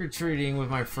and trick-or-treating with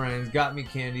my friends. Got me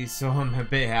candy, so I'm a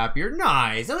bit happier.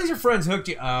 Nice. At least your friends hooked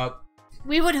you up.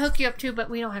 We would hook you up too, but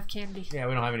we don't have candy. Yeah,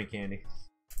 we don't have any candy.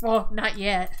 Well, not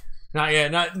yet. Not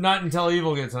yet. Not until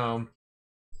Evil gets home.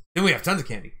 Then we have tons of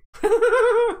candy. Do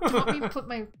you want me to put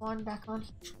my wand back on?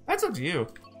 That's up to you.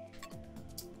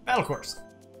 Battle course.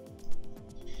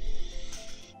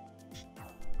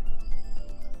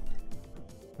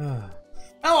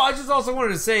 Oh, I just also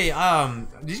wanted to say,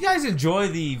 did you guys enjoy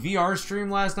the VR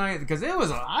stream last night? Because it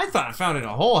was, I found it a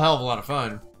whole hell of a lot of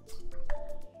fun.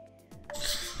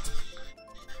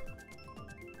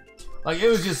 Like, it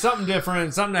was just something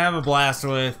different, something to have a blast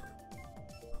with.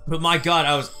 But my god,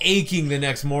 I was aching the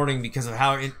next morning because of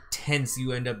how intense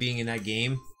you end up being in that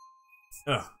game.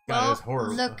 Ugh, god, it was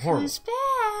horrible. Look horrible. who's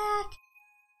back.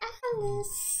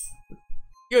 Alice.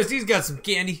 USD's got some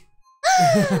candy.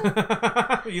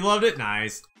 You loved it?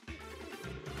 Nice.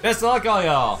 Best of luck, all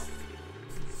y'all.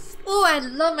 Oh, I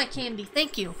love my candy.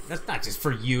 Thank you. That's not just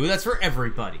for you, that's for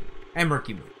everybody. And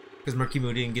Murky Moo. Because Murky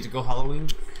Moo didn't get to go Halloween.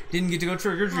 Didn't get to go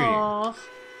trick-or-treating. Aww.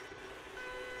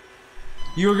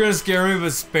 You were gonna scare me,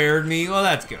 but spared me. Well,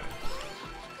 that's good.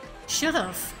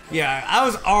 Should've. Yeah, I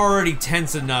was already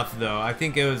tense enough, though. I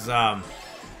think it was, yeah,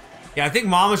 I think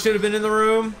Mama should have been in the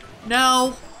room.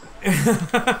 No.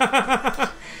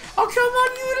 Oh, come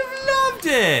on, you would have loved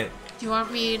it. Do you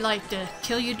want me, like, to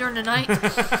kill you during the night?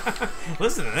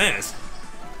 Listen to this.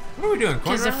 What are we doing, Coin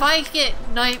Runner? Because if I get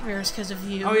nightmares because of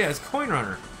you... Oh, yeah, it's Coin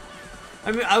Runner.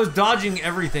 I mean, I was dodging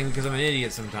everything because I'm an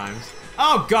idiot sometimes.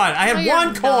 Oh, God, I had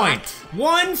one coin. Not.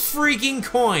 One freaking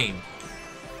coin.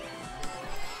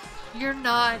 You're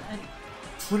not...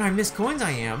 When I miss coins,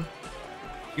 I am.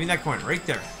 Give me that coin right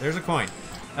there. There's a coin.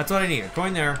 That's what I need. A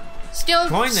coin there. Still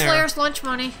coin there. Slayer's lunch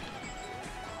money.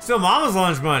 Still Mama's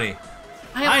lunch money.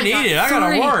 I need it. I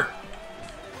gotta work.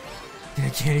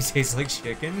 That candy tastes like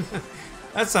chicken.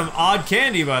 That's some odd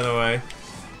candy, by the way.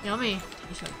 Yummy.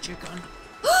 Tastes like chicken.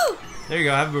 There you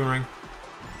go. Have a boomerang.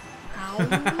 Ouch.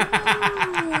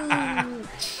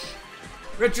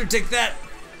 Richard, take that.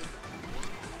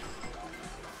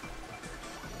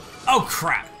 Oh,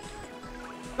 crap.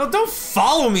 No, don't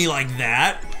follow me like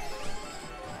that.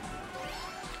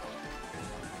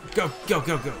 Go, go,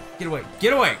 go, go. Get away.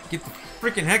 Get away. Get the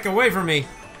freaking heck away from me.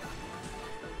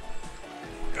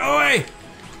 Go away.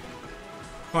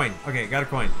 Coin. Okay, got a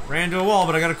coin. Ran into a wall,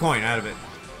 but I got a coin out of it.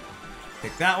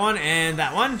 Take that one and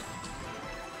that one.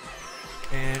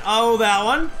 And, oh, that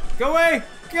one. Go away.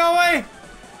 Go away.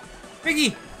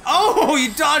 Piggy. Oh,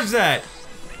 you dodged that.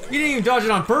 You didn't even dodge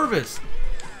it on purpose.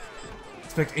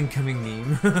 Expect incoming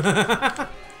meme. I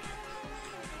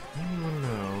don't want to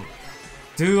know.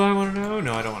 Do I want to know?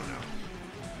 No, I don't want to know.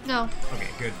 No. Okay,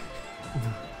 good.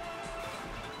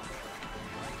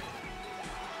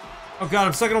 Oh god,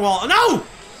 I'm stuck in a wall. No!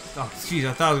 Oh, jeez,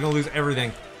 I thought I was gonna lose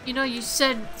everything. You know, you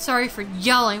said sorry for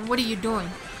yelling. What are you doing?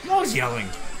 I was yelling.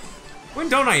 When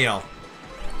don't I yell?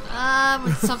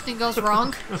 When something goes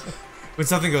wrong. When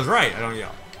something goes right, I don't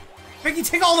yell. Mickey,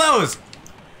 take all those!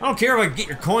 I don't care if I can get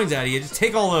your coins out of you, just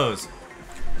take all those.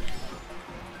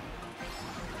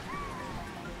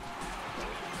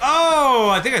 Oh,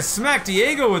 I think I smacked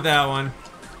Diego with that one.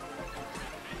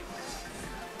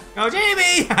 Oh,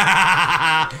 Jamie!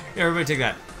 Yeah, everybody take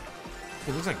that.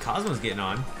 It looks like Cosmo's getting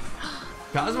on.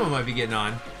 Cosmo might be getting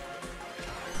on.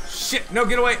 Shit, no,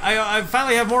 get away. I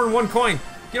finally have more than one coin.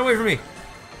 Get away from me.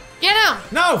 Get him!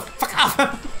 No, fuck off.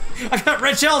 I got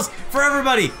red shells for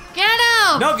everybody. Get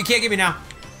him! Nope, you can't get me now.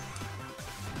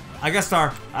 I got a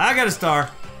star. I got a star.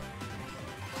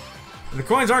 The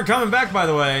coins aren't coming back, by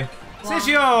the way. Wow.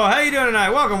 Sishio, how you doing tonight?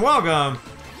 Welcome, welcome.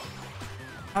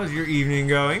 How's your evening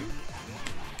going?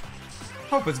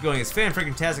 Hope it's going as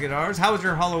fan-freaking-tastic as ours. How was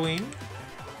your Halloween?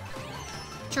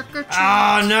 Trick or treat.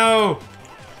 Ah, no!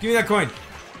 Give me that coin.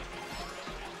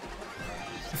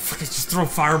 Fucking just throw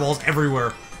fireballs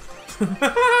everywhere.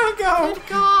 Go! Good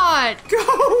God!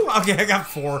 Go! Okay, I got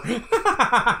 4.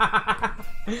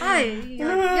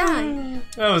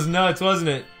 That was nuts,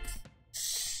 wasn't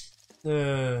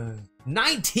it?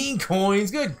 19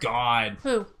 coins. Good God.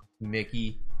 Who?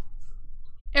 Mickey.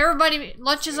 Everybody,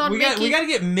 lunch is on Mickey. We gotta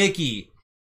get Mickey.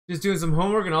 Just doing some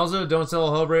homework and also don't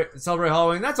celebrate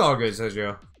Halloween. That's all good, says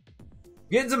Joe.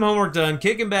 Getting some homework done,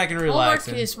 kicking back and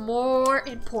relaxing. Homework is more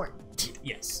important.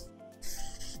 Yes.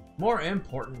 More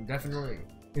important, definitely.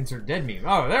 Insert dead meme.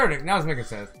 Oh, there it is. Now it's making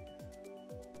sense.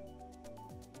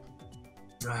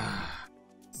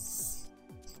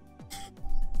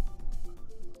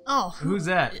 Oh. Who's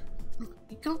that?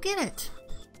 Go get it.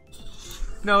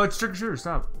 No, it's Trick or Treater.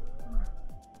 Stop.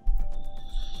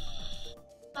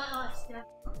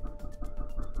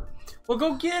 Well,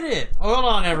 go get it. Hold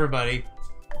on, everybody.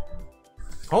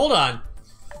 Hold on.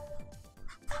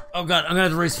 Oh, God. I'm going to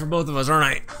have to race for both of us, aren't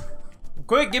I?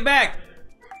 Quick, get back.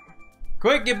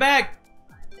 Quick, get back.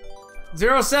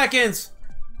 0 seconds.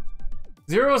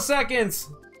 0 seconds.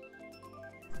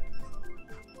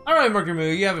 All right, Mercury Moo.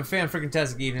 You have a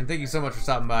fan-freaking-tastic evening. Thank you so much for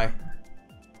stopping by.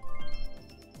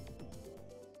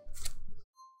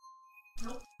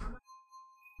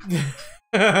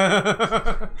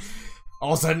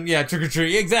 All of a sudden, yeah, trick or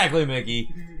treat. Exactly, Mickey.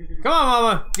 Come on,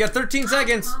 Mama. You got 13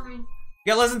 seconds. You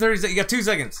got less than 30 seconds. You got 2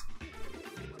 seconds.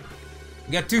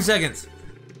 You got 2 seconds.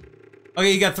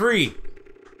 Okay, you got 3,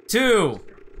 2,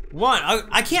 one.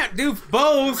 I can't do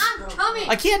both. I'm coming.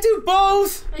 I can't do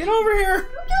both. Get over here.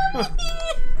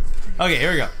 Okay,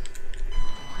 here we go.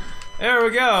 There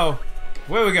we go.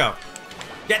 Where we go?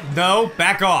 No,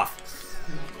 back off.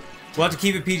 We'll have to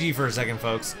keep it PG for a second,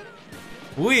 folks.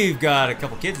 We've got a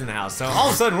couple kids in the house, so all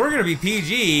of a sudden we're gonna be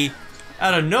PG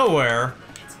out of nowhere.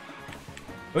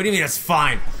 What do you mean that's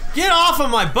fine? Get off of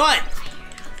my butt!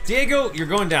 Diego, you're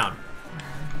going down.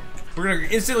 We're gonna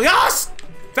instantly.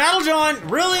 Battle John!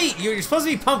 Really? You're supposed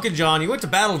to be Pumpkin John. You went to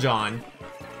Battle John.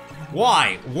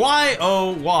 Why? Why?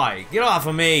 Oh, why? Get off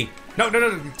of me! No, no,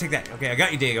 no, take that. Okay, I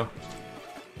got you, Diego.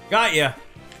 Got ya.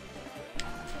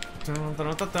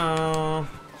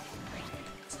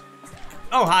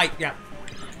 Oh, hi. Yeah.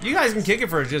 You guys can kick it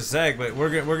for just a sec, but we're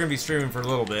gonna be streaming for a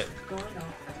little bit.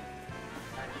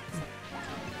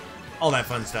 All that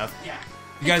fun stuff. Yeah.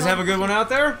 You guys have a good one out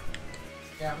there?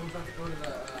 Yeah, we're about to go to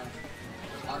the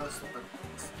auto store.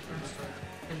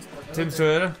 Tim's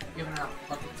Toyota? Giving out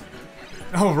buckets.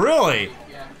 Oh, really?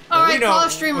 Yeah. Alright, call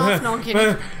stream off. No, I'm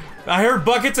kidding. I heard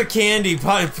buckets of candy.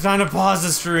 Time to pause the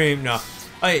stream. No.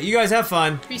 Hey, you guys have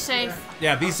fun. Be safe.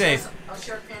 Yeah, be safe. I'll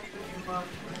share candy with you, Mom.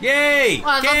 Yay! Oh,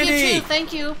 I candy! love you too.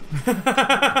 Thank you.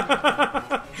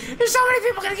 There's so many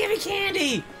people gonna give me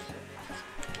candy.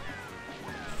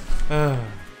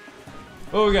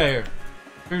 What we got here?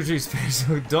 Fruity space.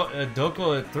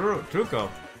 Doko truco.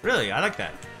 Really, I like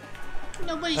that.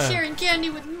 Nobody's sharing candy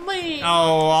with me.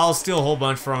 Oh, I'll steal a whole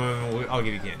bunch from him. And I'll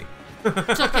give you candy.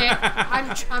 It's okay.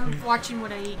 I'm watching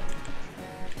what I eat.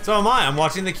 So am I. I'm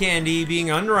watching the candy being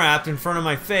unwrapped in front of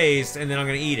my face, and then I'm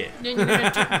gonna eat it. Then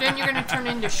you're gonna turn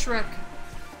into Shrek.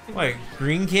 Wait,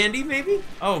 green candy maybe?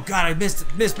 Oh God, I missed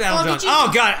Battle John. Did you,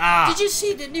 Oh God, Did you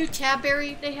see the new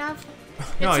tabberry they have?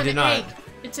 No, It's I did an not. egg.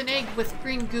 It's an egg with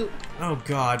green goop. Oh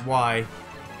God, why?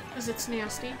 Because it's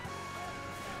nasty.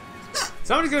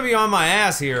 Somebody's gonna be on my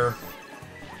ass here.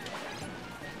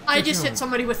 I just hit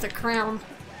somebody with a crown.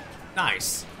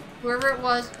 Nice. Whoever it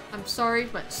was, I'm sorry,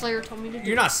 but Slayer told me to do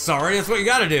You're not sorry. That's what you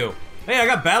gotta do. Hey, I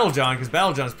got Battle John because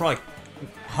Battle John's probably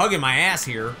hugging my ass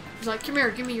here. He's like, come here,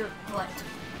 give me your butt.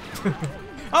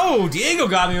 Oh, Diego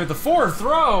got me with the fourth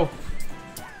throw.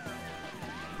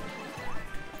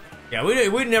 Yeah,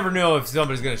 we never know if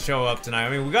somebody's gonna show up tonight. I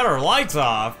mean, we got our lights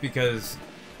off because,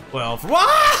 well, for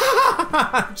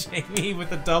Jamie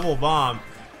with the double bomb.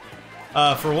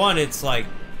 For one, it's like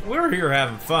we're here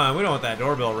having fun. We don't want that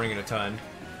doorbell ringing a ton.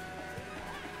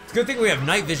 It's a good thing we have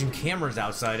night vision cameras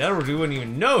outside. Otherwise, we wouldn't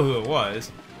even know who it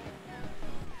was.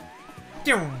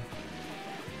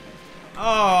 Oh,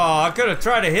 I could have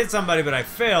tried to hit somebody, but I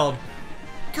failed.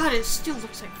 God, it still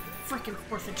looks like freaking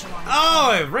 4th of July.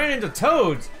 Oh, I ran into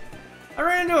toads. I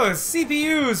ran into a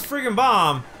CPU's friggin'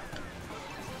 bomb.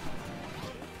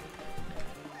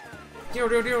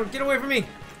 Get away from me.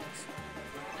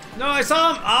 No, I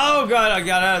saw him. Oh, God, I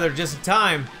got out of there just in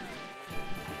time.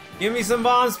 Give me some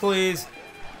bombs, please.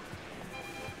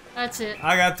 That's it.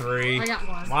 I got 3. I got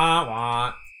 1. Wah,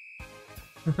 wah.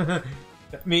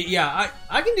 Yeah,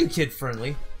 I can do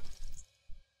kid-friendly.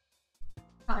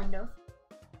 Kind of.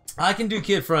 I can do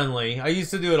kid-friendly. I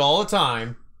used to do it all the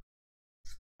time.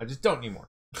 I just don't anymore.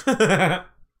 Hey,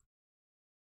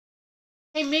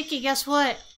 Mickey, guess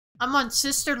what? I'm on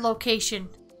sister location.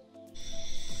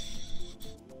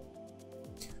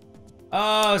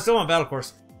 Still on battle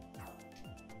course.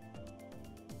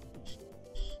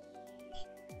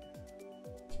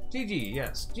 GG,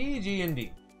 yes. GG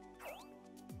indeed.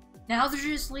 Now they're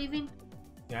just leaving?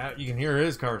 Yeah, you can hear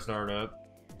his car start up.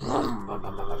 I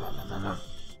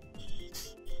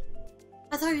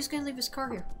thought he was gonna leave his car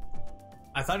here.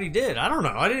 I thought he did. I don't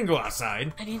know. I didn't go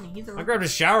outside. I didn't either. I grabbed a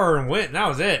shower and went, and that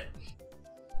was it.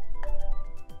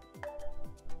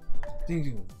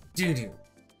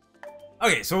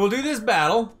 Okay, so we'll do this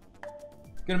battle.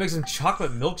 Gonna make some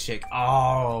chocolate milkshake.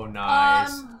 Oh,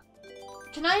 nice.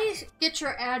 Can I get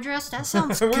your address? That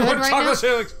sounds We good want right chocolate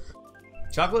now. shake.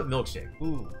 Chocolate milkshake.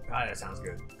 Ooh, God, that sounds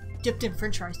good. Dipped in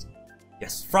French fries.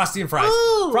 Yes, Frosty and fries.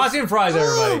 Ooh! Frosty and fries,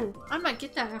 everybody. Ooh! I might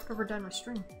get that after we're done with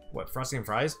stream. What, Frosty and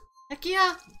fries? Heck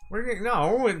yeah. Where are you,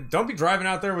 no, don't be driving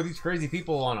out there with these crazy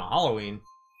people on a Halloween.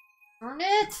 Darn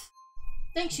it.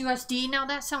 Thanks, USD. Now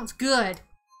that sounds good.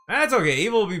 That's okay.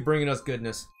 Evil will be bringing us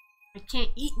goodness. I can't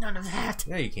eat none of that.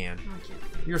 Yeah, you can. Okay.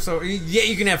 You're so... Yeah,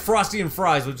 you can have Frosty and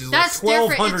fries, which is That's like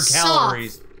different. 1,200 It's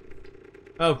calories. Soft.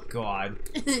 Oh, God.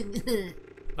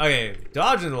 Okay,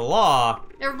 dodging the law.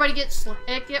 Everybody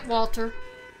get Walter.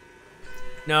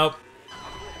 Nope.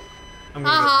 I'm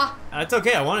gonna Uh-huh. That's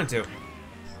okay, I wanted to.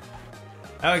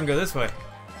 Now I can go this way.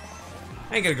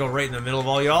 I ain't gonna go right in the middle of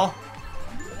all y'all.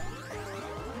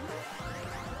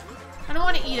 I don't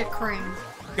want to eat a cream.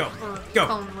 Go. Or Go.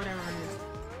 phone, whatever it is.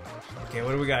 Okay,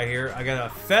 what do we got here? I got a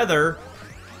feather.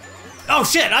 Oh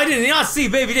shit! I did not see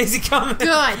Baby Daisy coming. Good.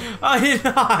 I did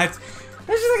not. It's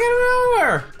just like out of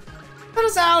nowhere. Let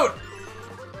us out.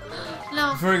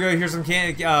 No. Before we go, here's some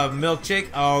candy, milkshake.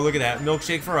 Oh, look at that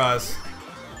milkshake for us.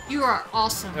 You are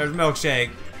awesome. There's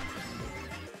milkshake.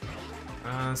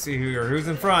 Let's see who's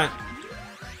in front.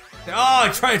 Oh, I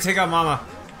tried to take out Mama.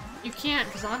 You can't,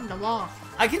 because I'm the law.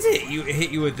 I can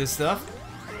hit you with this stuff.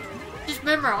 Just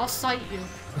remember, I'll cite you.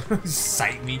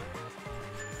 Cite me.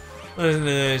 Listen to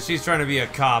this. She's trying to be a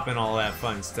cop and all that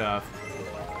fun stuff.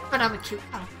 But I'm a cute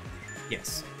cop.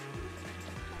 Yes.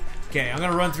 Okay, I'm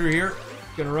gonna run through here.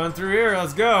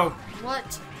 Let's go.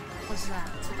 What was that?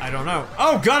 I don't know.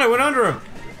 Oh god, I went under him.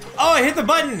 Oh, I hit the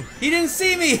button. He didn't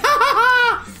see me.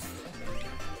 I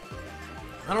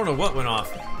don't know what went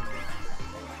off.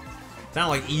 Sounded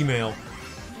like email.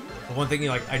 The one thing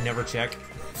I never check.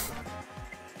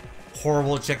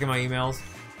 Horrible at checking my emails.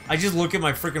 I just look at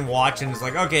my freaking watch and it's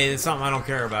like, okay, it's something I don't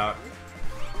care about.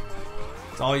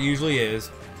 That's all it usually is.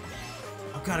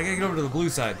 Oh god, I gotta get over to the blue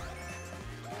side.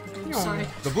 Blue side.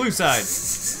 The blue side.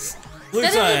 Blue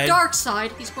Then side. in the dark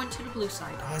side, he's going to the blue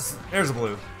side. There's a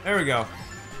blue. There we go.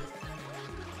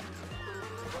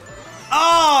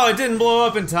 Oh, it didn't blow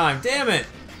up in time. Damn it.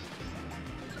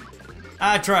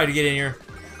 I tried to get in here.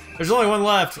 There's only one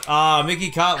left. Ah,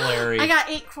 Mickey caught Larry. I got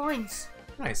 8 coins.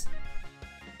 Nice.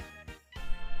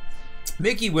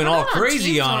 Mickey went We're all not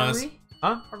crazy teams, on are us. we?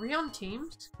 Huh? Are we on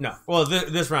teams? No. Well,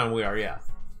 this round we are, yeah.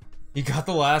 You got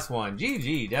the last one.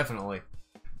 GG, definitely.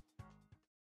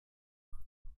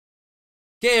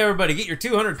 Okay, everybody, get your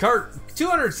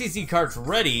 200cc carts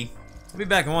ready. I'll be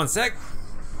back in 1 sec.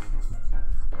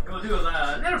 We'll do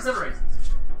a net of 7 races.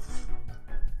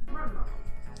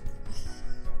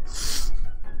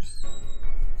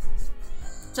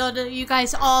 So do you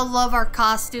guys all love our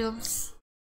costumes?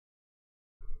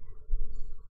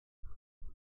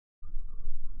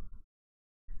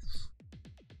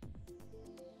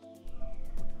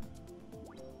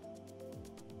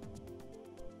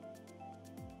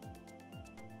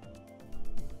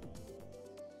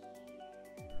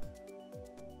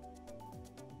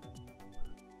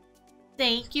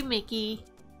 Thank you, Mickey.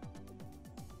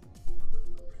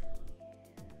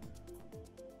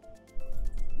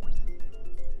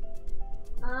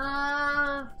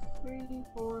 Three,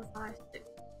 4, 5, 6.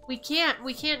 We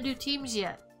can't do teams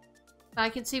yet. I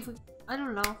can see if we, I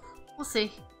don't know. We'll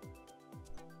see.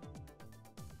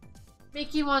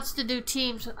 Mickey wants to do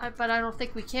teams, but I don't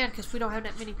think we can because we don't have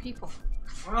that many people.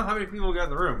 Well, how many people got in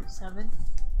the room? 7.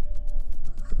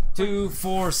 2,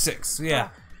 4, 6. Yeah.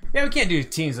 Yeah, we can't do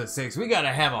teams of 6. We gotta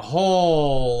have a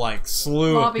whole, like,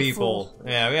 slew of people. Full.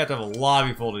 Yeah, we have to have a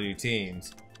lobby full to do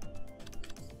teams.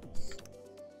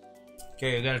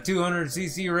 Okay, we got a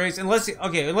 200cc race. Unless you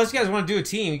guys want to do a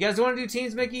team. You guys want to do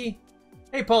teams, Mickey?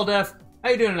 Hey, Paul Def. How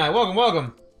you doing tonight? Welcome,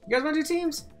 welcome. You guys want to do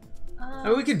teams? I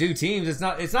mean, we can do teams. It's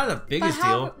not the biggest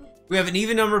deal. We have an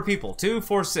even number of people. 2,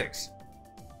 4, 6.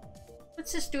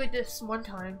 Let's just do it this one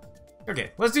time.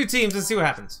 Okay, let's do teams and see what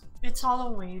happens. It's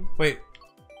Halloween. Wait.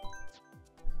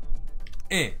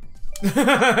 Hit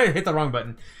the wrong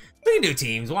button. We can do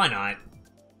teams. Why not?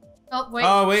 Oh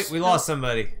wait. We lost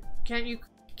somebody. Can't you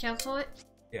cancel it?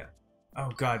 Yeah.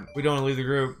 Oh god, we don't want to leave the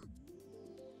group.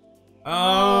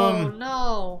 Oh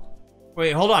no.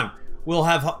 Wait, hold on. We'll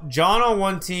have John on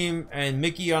one team and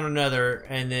Mickey on another,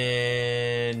 and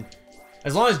then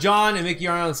as long as John and Mickey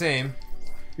aren't on the same,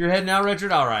 you're heading out,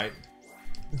 Richard. All right.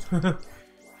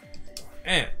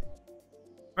 And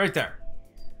right there.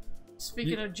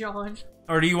 Speaking of John.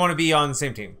 Or do you want to be on the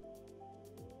same team?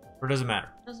 Or does it matter?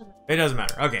 Doesn't matter. It doesn't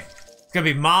matter. Okay. It's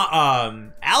gonna be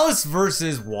Alice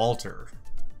versus Walter.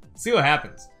 See what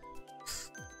happens.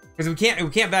 Because we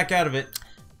can't back out of it.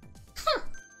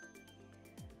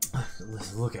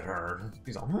 Look at her.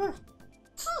 She's all,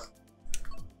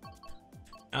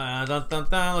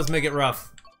 let's make it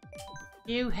rough.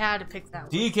 You had to pick that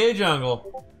one. DK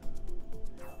Jungle.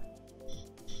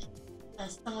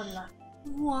 As someone like,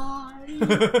 why?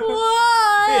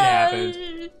 Why? It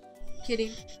happened.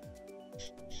 Kidding.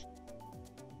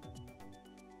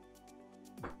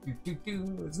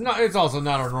 It's also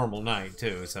not our normal night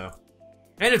too, so.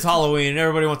 And it's Halloween and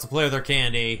everybody wants to play with their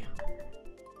candy.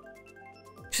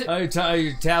 Your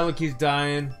tablet keeps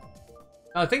dying.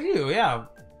 Oh, thank you, yeah.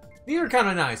 These are kind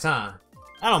of nice, huh?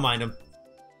 I don't mind them.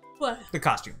 What? The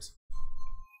costumes.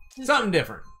 Something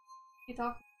different. You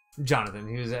talk? Jonathan,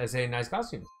 he was saying nice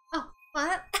costumes. Oh,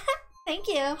 what? Thank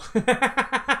you.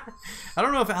 I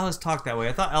don't know if Alice talked that way.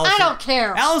 I thought Alice. I don't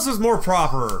care. Alice was more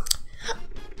proper.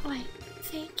 Wait,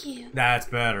 thank you. That's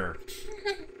better.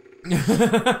 And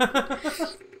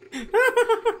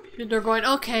they're going,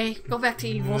 okay, go back to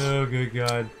evil. Oh, good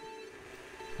God.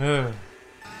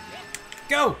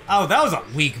 Go! Oh, that was a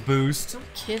weak boost. I'm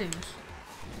kidding.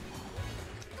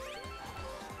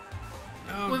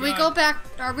 Oh, when God. we go back,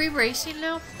 are we racing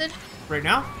now then? Right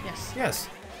now? Yes. Yes.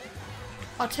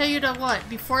 I'll tell you to what,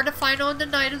 before the final and the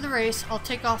night of the race, I'll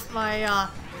take off my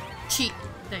cheat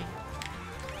thing.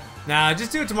 Nah,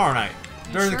 just do it tomorrow night.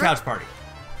 During the couch party.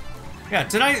 Yeah,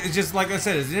 tonight is just, like I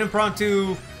said, it's an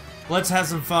impromptu, let's have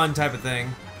some fun type of thing.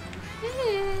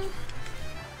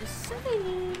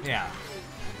 Yeah.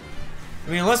 I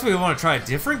mean, unless we want to try a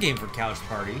different game for couch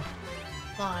party.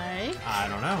 Why? I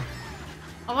don't know.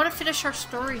 I want to finish our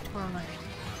story tomorrow night.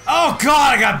 Oh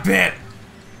God, I got bit!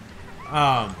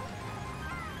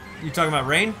 You talking about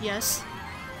Rain? Yes.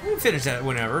 We can finish that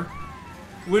whenever.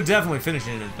 We're definitely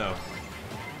finishing it though.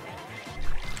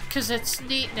 Because it's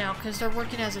neat now, because they're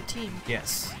working as a team.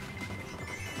 Yes.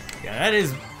 Yeah, that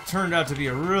is turned out to be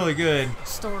a really good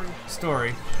Story.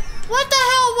 What the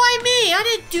hell? Why me? I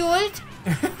didn't do it!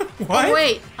 What? Oh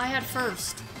wait, I had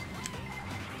first.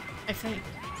 I think.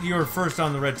 You were first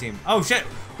on the red team. Oh shit!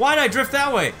 Why did I drift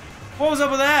that way? What was up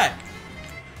with that?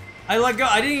 I let go.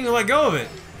 I didn't even let go of it.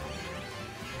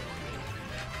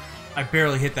 I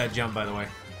barely hit that jump, by the way.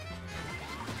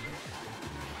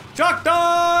 Shock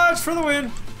dodge for the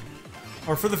win,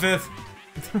 or for the 5th.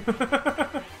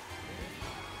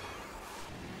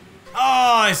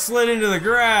 Oh, I slid into the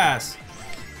grass.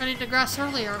 Running the grass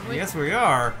early, aren't we? Yes, we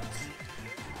are.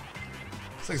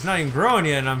 Looks like it's not even growing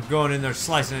yet, and I'm going in there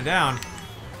slicing it down.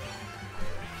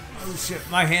 Oh shit,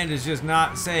 my hand is just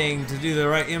not saying to do the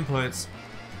right inputs.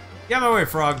 Get out of my way,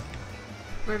 frog.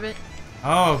 Ribbit.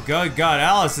 Oh, good God,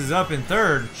 Alice is up in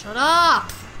 3rd. Shut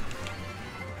up!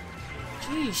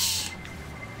 Sheesh.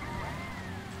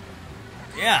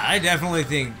 Yeah, I definitely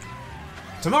think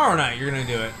tomorrow night you're gonna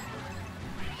do it.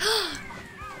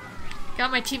 Got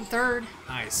my team 3rd.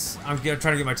 Nice. I'm trying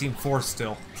to get my team 4th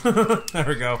still. There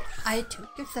we go. I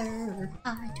took your 3rd.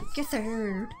 I took your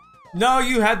 3rd. No,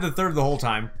 you had the 3rd the whole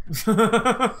time.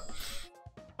 My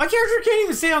character can't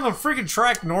even stay on the freaking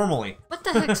track normally. What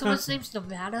the heck? Someone's name's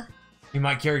Nevada? You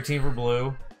might carry team for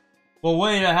blue. Well,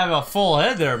 way to have a full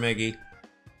head there, Miggy.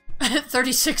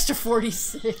 36 to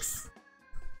 46.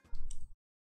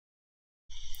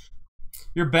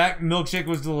 Your back milkshake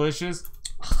was delicious.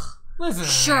 Listen.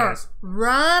 Sure.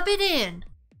 Rub it in.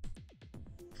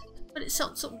 But it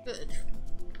sounds so good.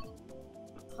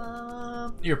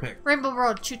 Your pick. Rainbow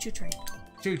Road, Choo Choo Train.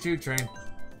 Choo choo train.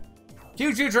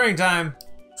 Choo choo train time.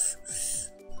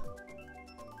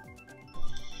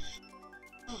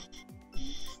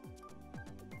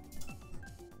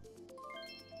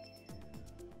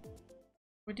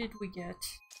 What did we get?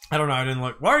 I don't know, I didn't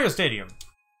look. Wario Stadium.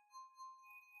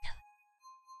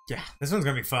 Yeah, this one's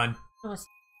gonna be fun. No, it's...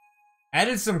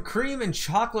 Added some cream and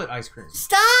chocolate ice cream.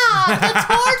 Stop!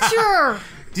 That's torture!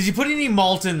 Did you put any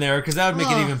malt in there? Because that would make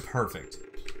it even perfect.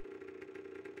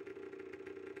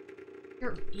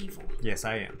 You're evil. Yes,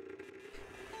 I am.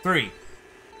 3,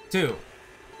 2,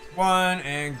 1,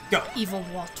 and go. Evil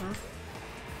Walter.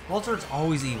 Walter's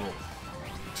always evil.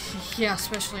 Yeah,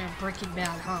 especially on Breaking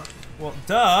Bad, huh? Well,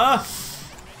 duh!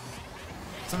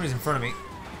 Somebody's in front of me.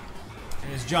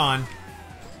 And it's John.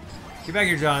 Get back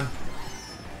here, John.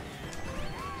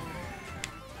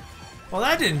 Well,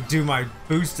 that didn't do my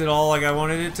boost at all like I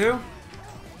wanted it to.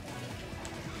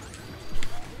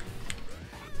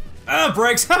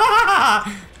 Brakes! The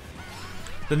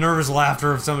nervous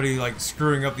laughter of somebody, like,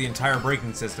 screwing up the entire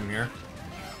braking system here.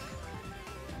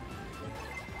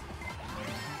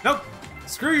 Nope!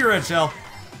 Screw your red shell.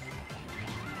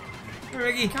 Here,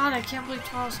 Ricky. God, I can't believe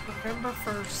tomorrow's November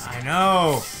 1st. I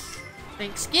know.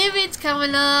 Thanksgiving's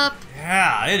coming up.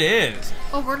 Yeah, it is.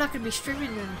 Oh, we're not gonna be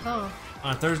streaming then, huh?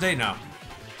 On a Thursday? No.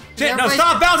 Shit, no,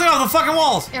 stop bouncing off the fucking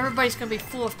walls! Everybody's gonna be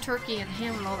full of turkey and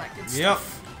ham and all that good stuff. Yep.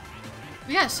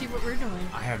 We gotta see what we're doing.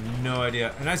 I have no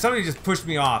idea. And somebody just pushed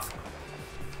me off.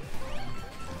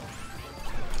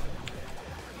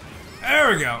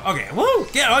 There we go. Okay, woo!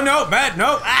 Yeah, oh no, bad,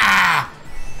 nope. Ah!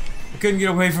 I couldn't get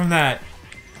away from that.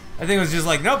 I think it was just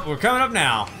like, nope, we're coming up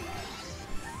now.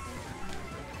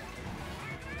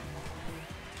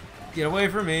 Get away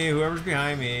from me, whoever's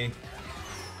behind me.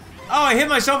 Oh, I hit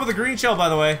myself with a green shell, by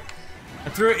the way. I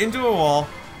threw it into a wall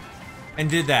and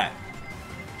did that.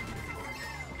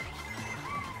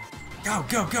 Go,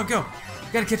 go, go, go.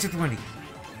 Gotta catch up to Wendy.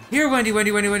 Here, Wendy,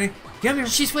 Wendy, Wendy, Wendy. Come here.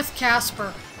 She's with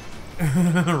Casper.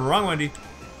 Wrong Wendy.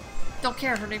 Don't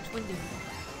care, her name's Wendy.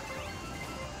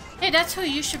 Hey, that's who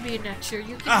you should be next year.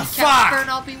 You can be fuck! Casper and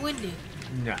I'll be Wendy.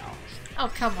 No.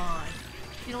 Oh, come on.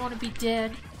 You don't want to be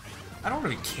dead? I don't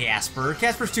want to be Casper.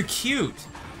 Casper's too cute.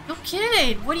 No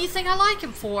kidding. What do you think I like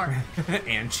him for?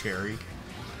 And Cherry.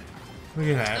 Look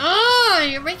at that. Oh,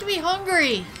 you're making me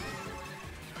hungry.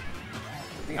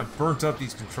 I think I burnt up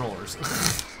these controllers.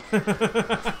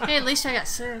 Hey, at least I got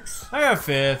 6. I got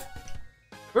 5th.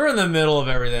 We're in the middle of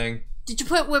everything. Did you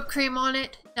put whipped cream on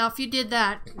it? Now, if you did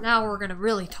that, now we're gonna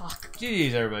really talk.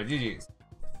 GG's, everybody. GG's.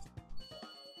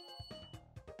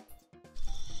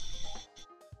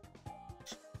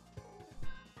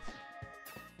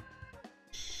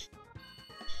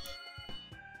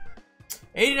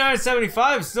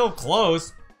 $89.75 is still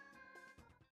close.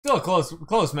 Still a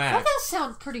close match. Well, that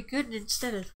sounds pretty good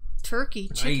instead of turkey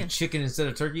chicken. I eat chicken instead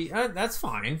of turkey. That's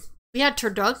fine. We had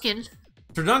turducken.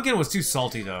 Turducken was too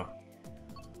salty though.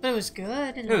 But it was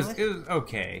good. It was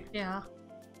okay. Yeah.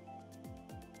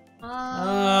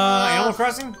 Animal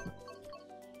Crossing?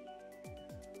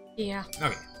 Yeah.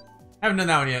 Okay. Haven't done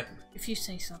that one yet. If you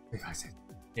say so. If I say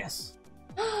yes.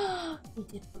 We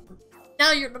did.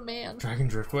 Now you're the man. Dragon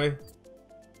Driftway?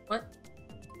 What?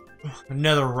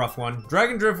 Another rough one.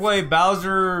 Dragon Driftway,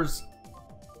 Bowser's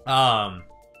not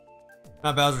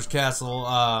Bowser's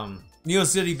Castle, Neo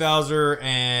City Bowser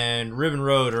and Ribbon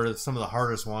Road are some of the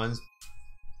hardest ones.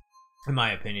 In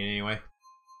my opinion, anyway.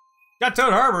 Got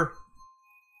Toad Harbor.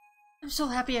 I'm so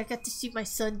happy I got to see my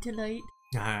son tonight.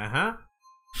 Uh-huh.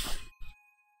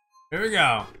 Here we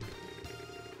go.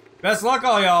 Best luck,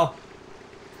 all y'all.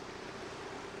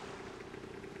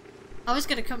 I was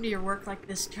gonna come to your work like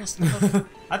this dressed up.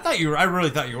 I really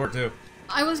thought you were too.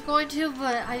 I was going to,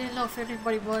 but I didn't know if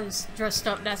anybody was dressed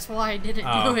up. That's why I didn't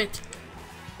do it.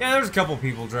 Yeah, there's a couple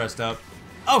people dressed up.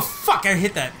 Oh, fuck, I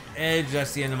hit that edge.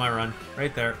 That's the end of my run.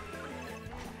 Right there.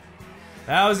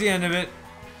 That was the end of it.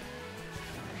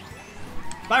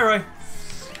 Bye, Roy.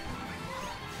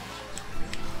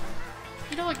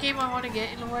 You know what game I want to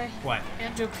get in a way? What?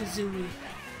 Banjo-Kazooie.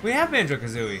 We have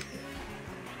Banjo-Kazooie.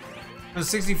 The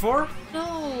 64?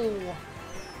 No.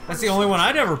 That's the only one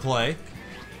I'd ever play.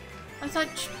 I thought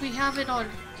we have it on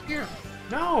here.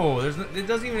 No, it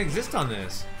doesn't even exist on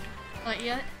this. Not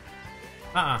yet?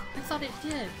 Uh-uh. I thought it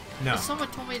did. No. But someone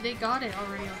told me they got it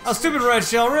already on Oh, stupid Red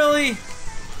Shell, really?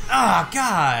 Ah, oh,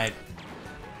 God.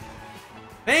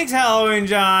 Thanks, Halloween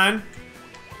John.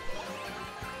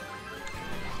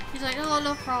 He's like, oh,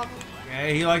 no problem. Yeah,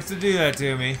 he likes to do that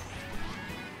to me.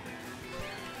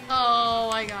 Oh,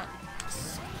 I got...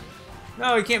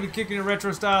 No, he can't be kicking it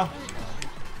retro style.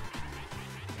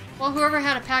 Well, whoever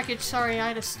had a package, sorry, I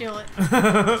had to steal it.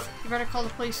 You better call the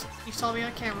police. You saw me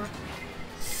on camera.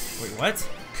 Wait, what?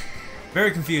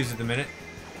 Very confused at the minute.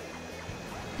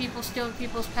 People stealing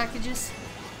people's packages.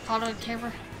 Caught on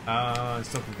camera. I'm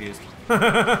still confused.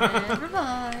 Never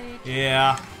mind.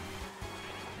 Yeah.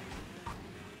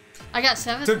 I got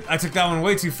 7. I took that one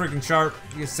way too freaking sharp.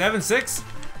 You get 7, 6?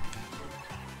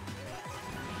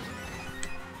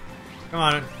 Come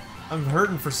on, I'm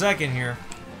hurting for second here.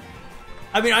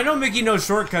 I mean, I know Mickey knows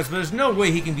shortcuts, but there's no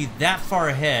way he can be that far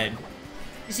ahead.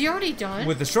 Is he already done?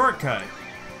 With the shortcut.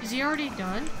 Is he already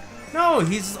done? No,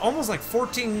 he's almost like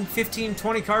 14, 15,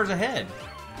 20 cars ahead.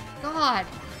 God,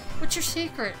 what's your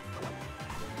secret?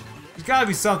 There's gotta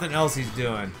be something else he's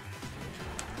doing.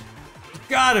 There's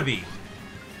gotta be.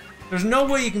 There's no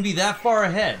way you can be that far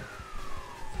ahead.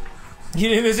 You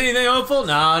didn't miss anything hopeful?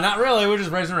 No, not really. We're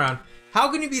just racing around. How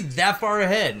can you be that far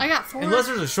ahead? I got 4. Unless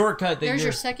there's a shortcut. There's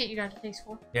your second. You got to take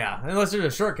 4. Yeah, unless there's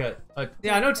a shortcut.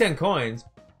 Yeah, I know 10 coins.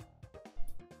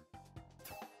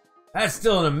 That's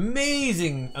still an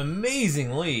amazing,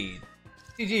 amazing lead.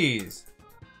 GG's.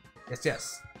 Yes,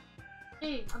 yes.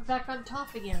 Hey, I'm back on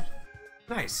top again.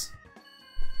 Nice.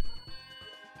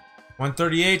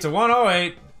 138 to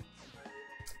 108.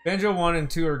 Banjo 1 and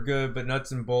 2 are good, but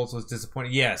Nuts and Bolts was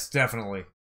disappointing. Yes, definitely.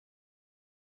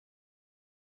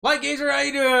 Like Gazer, how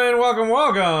you doing? Welcome,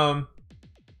 welcome.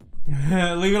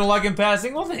 Leaving a like in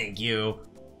passing? Well, thank you.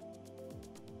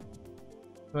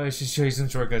 I should show you some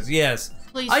shortcuts. Yes.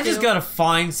 Please I just gotta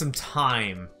find some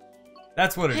time.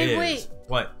 That's what it is. Hey, wait.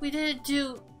 What? We didn't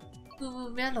do Boo Boo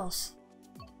Medals.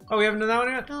 Oh, we haven't done that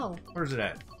one yet? No. Where's it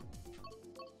at?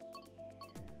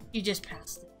 You just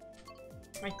passed it.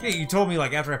 Right there. Yeah, you told me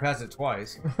like after I passed it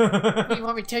twice. You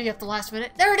want me to tell you at the last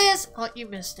minute? There it is! Oh, you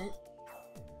missed it.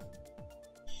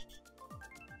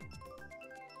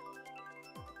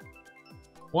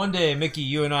 One day, Mickey,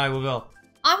 you and I will go.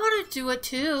 I want to do it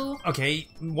too. Okay,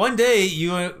 one day,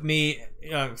 you and me.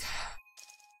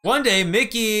 One day,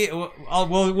 Mickey,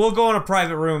 we'll go in a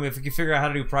private room if we can figure out how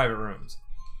to do private rooms.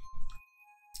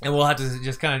 And we'll have to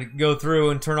just kind of go through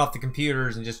and turn off the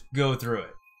computers and just go through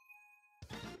it.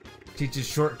 Teaches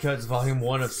Shortcuts Volume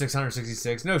 1 of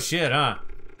 666. No shit, huh?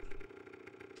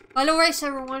 Final race,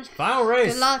 everyone. Final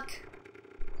race. Good luck.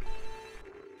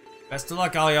 Best of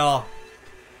luck, all y'all.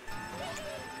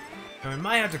 And we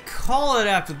might have to call it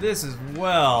after this as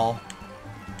well.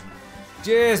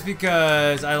 Just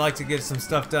because I like to get some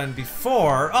stuff done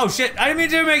before. Oh shit! I didn't mean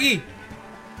to, Maggie!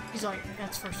 He's like,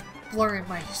 that's for blurring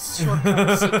my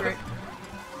shortcut secret.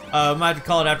 Might have to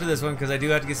call it after this one because I do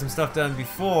have to get some stuff done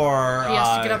before He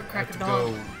has to get up and crack I have a to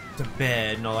dog. go to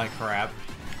bed and all that crap.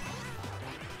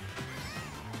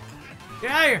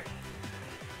 Get out of here!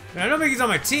 I don't think he's on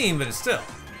my team, but it's still.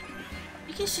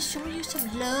 He gets to show you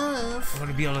some love. I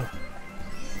want to be able to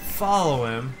follow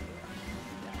him.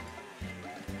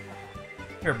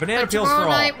 Here, banana peels for all.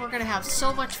 Tomorrow night, we're gonna have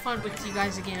so much fun with you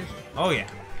guys again. Oh yeah.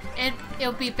 And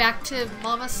it'll be back to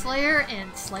MamaSlayer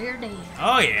and Slayer Dan.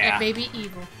 Oh yeah. And maybe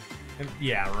Evil.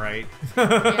 Yeah, right.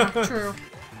 Yeah, true.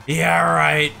 Yeah,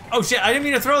 right. Oh shit! I didn't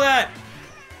mean to throw that.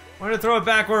 I wanted to throw it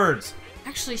backwards.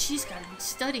 Actually, she's got to be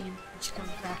studying when she comes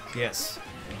back. Yes.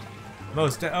 Oh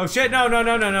shit! No!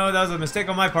 That was a mistake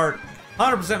on my part.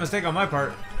 100% mistake on my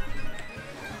part.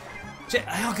 Shit!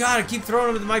 Oh god! I keep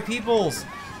throwing them at my peoples.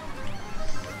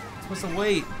 I'm supposed to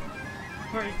wait.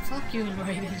 Right, fuck you,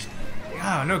 Raven.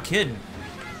 Yeah, no kidding.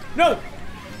 No!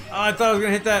 Oh, I thought I was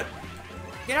gonna hit that.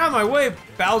 Get out of my way,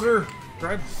 Bowser!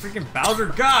 Drive freaking Bowser!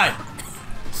 God!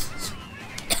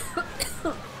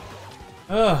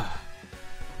 Ugh.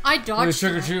 I dodged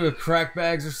Trick or that. treat with crack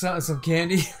bags or something, some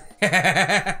candy.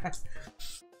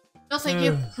 No, thank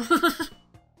you.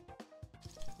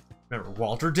 Remember,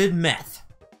 Walter did meth.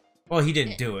 Well, he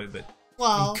didn't do it, but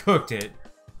Well, he cooked it.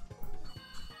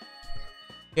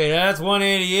 Okay, that's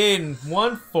 188 and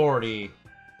 140.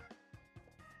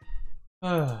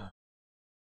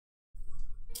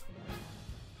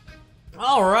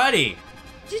 Alrighty.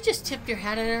 did you just tip your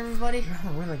hat at everybody?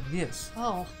 I went like this.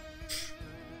 Oh.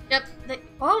 Yep.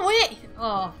 Oh, wait.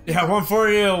 Oh. Yeah,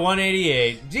 140 to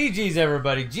 188. GG's,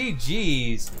 everybody.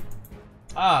 GG's.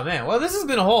 Ah, man. Well, this has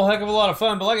been a whole heck of a lot of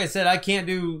fun, but like I said, I can't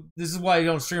do... This is why I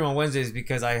don't stream on Wednesdays,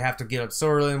 because I have to get up so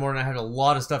early in the morning. I have a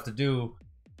lot of stuff to do.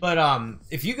 But,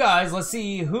 if you guys... Let's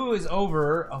see who is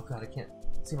over... Oh, God, I can't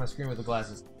see my screen with the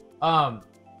glasses.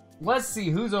 Let's see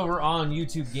who's over on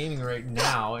YouTube Gaming right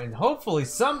now, and hopefully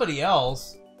somebody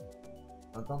else...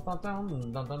 Let's see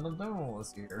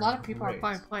here. A lot of people are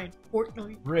probably playing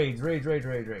Fortnite. Raids. Where's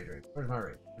my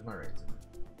raid?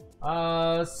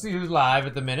 Let's see who's live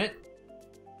at the minute.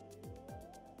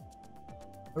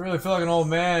 I really feel like an old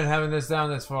man having this down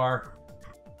this far.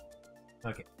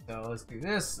 Okay, so let's do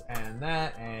this and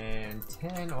that and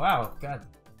 10. Wow, God.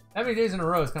 That many days in a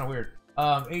row is kind of weird.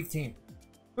 18.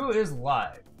 Who is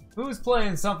live? Who's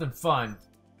playing something fun?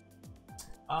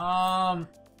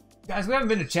 Guys, we haven't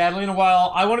been to Chadley in a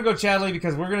while. I want to go Chadley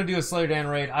because we're going to do a Slayer Dan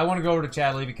raid. I want to go over to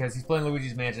Chadley because he's playing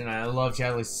Luigi's Mansion and I love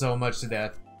Chadley so much to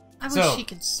death. I wish he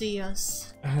could see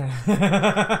us. No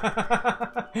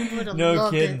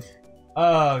kidding. It.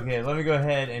 Oh, okay, let me go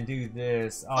ahead and do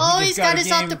this. Oh, he's got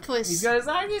his octopus. He's got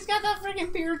that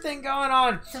freaking beard thing going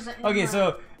on. Okay,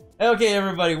 so, okay,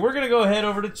 everybody, we're going to go head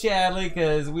over to Chadley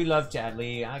because we love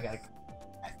Chadley. I think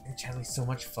Chadley's so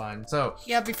much fun. So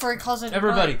yeah, before he calls it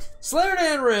everybody, Slayer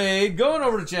Dan raid, going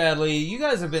over to Chadley. You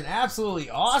guys have been absolutely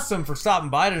awesome for stopping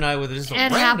by tonight with just a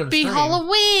random happy stream.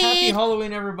 Halloween! Happy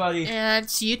Halloween, everybody! And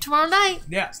see you tomorrow night.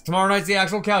 Yes, tomorrow night's the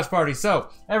actual couch party. So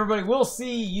everybody, we'll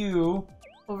see you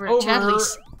over at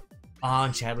Chadley's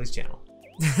on Chadley's channel.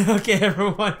 Okay,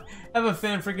 everyone, have a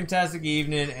fan-freaking-tastic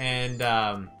evening,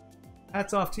 and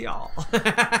hats off to y'all.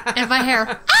 And my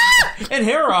hair. And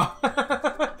hair off.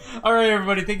 All right,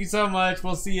 everybody. Thank you so much.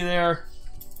 We'll see you there.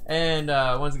 And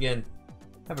once again,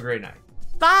 have a great night.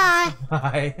 Bye.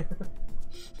 Bye.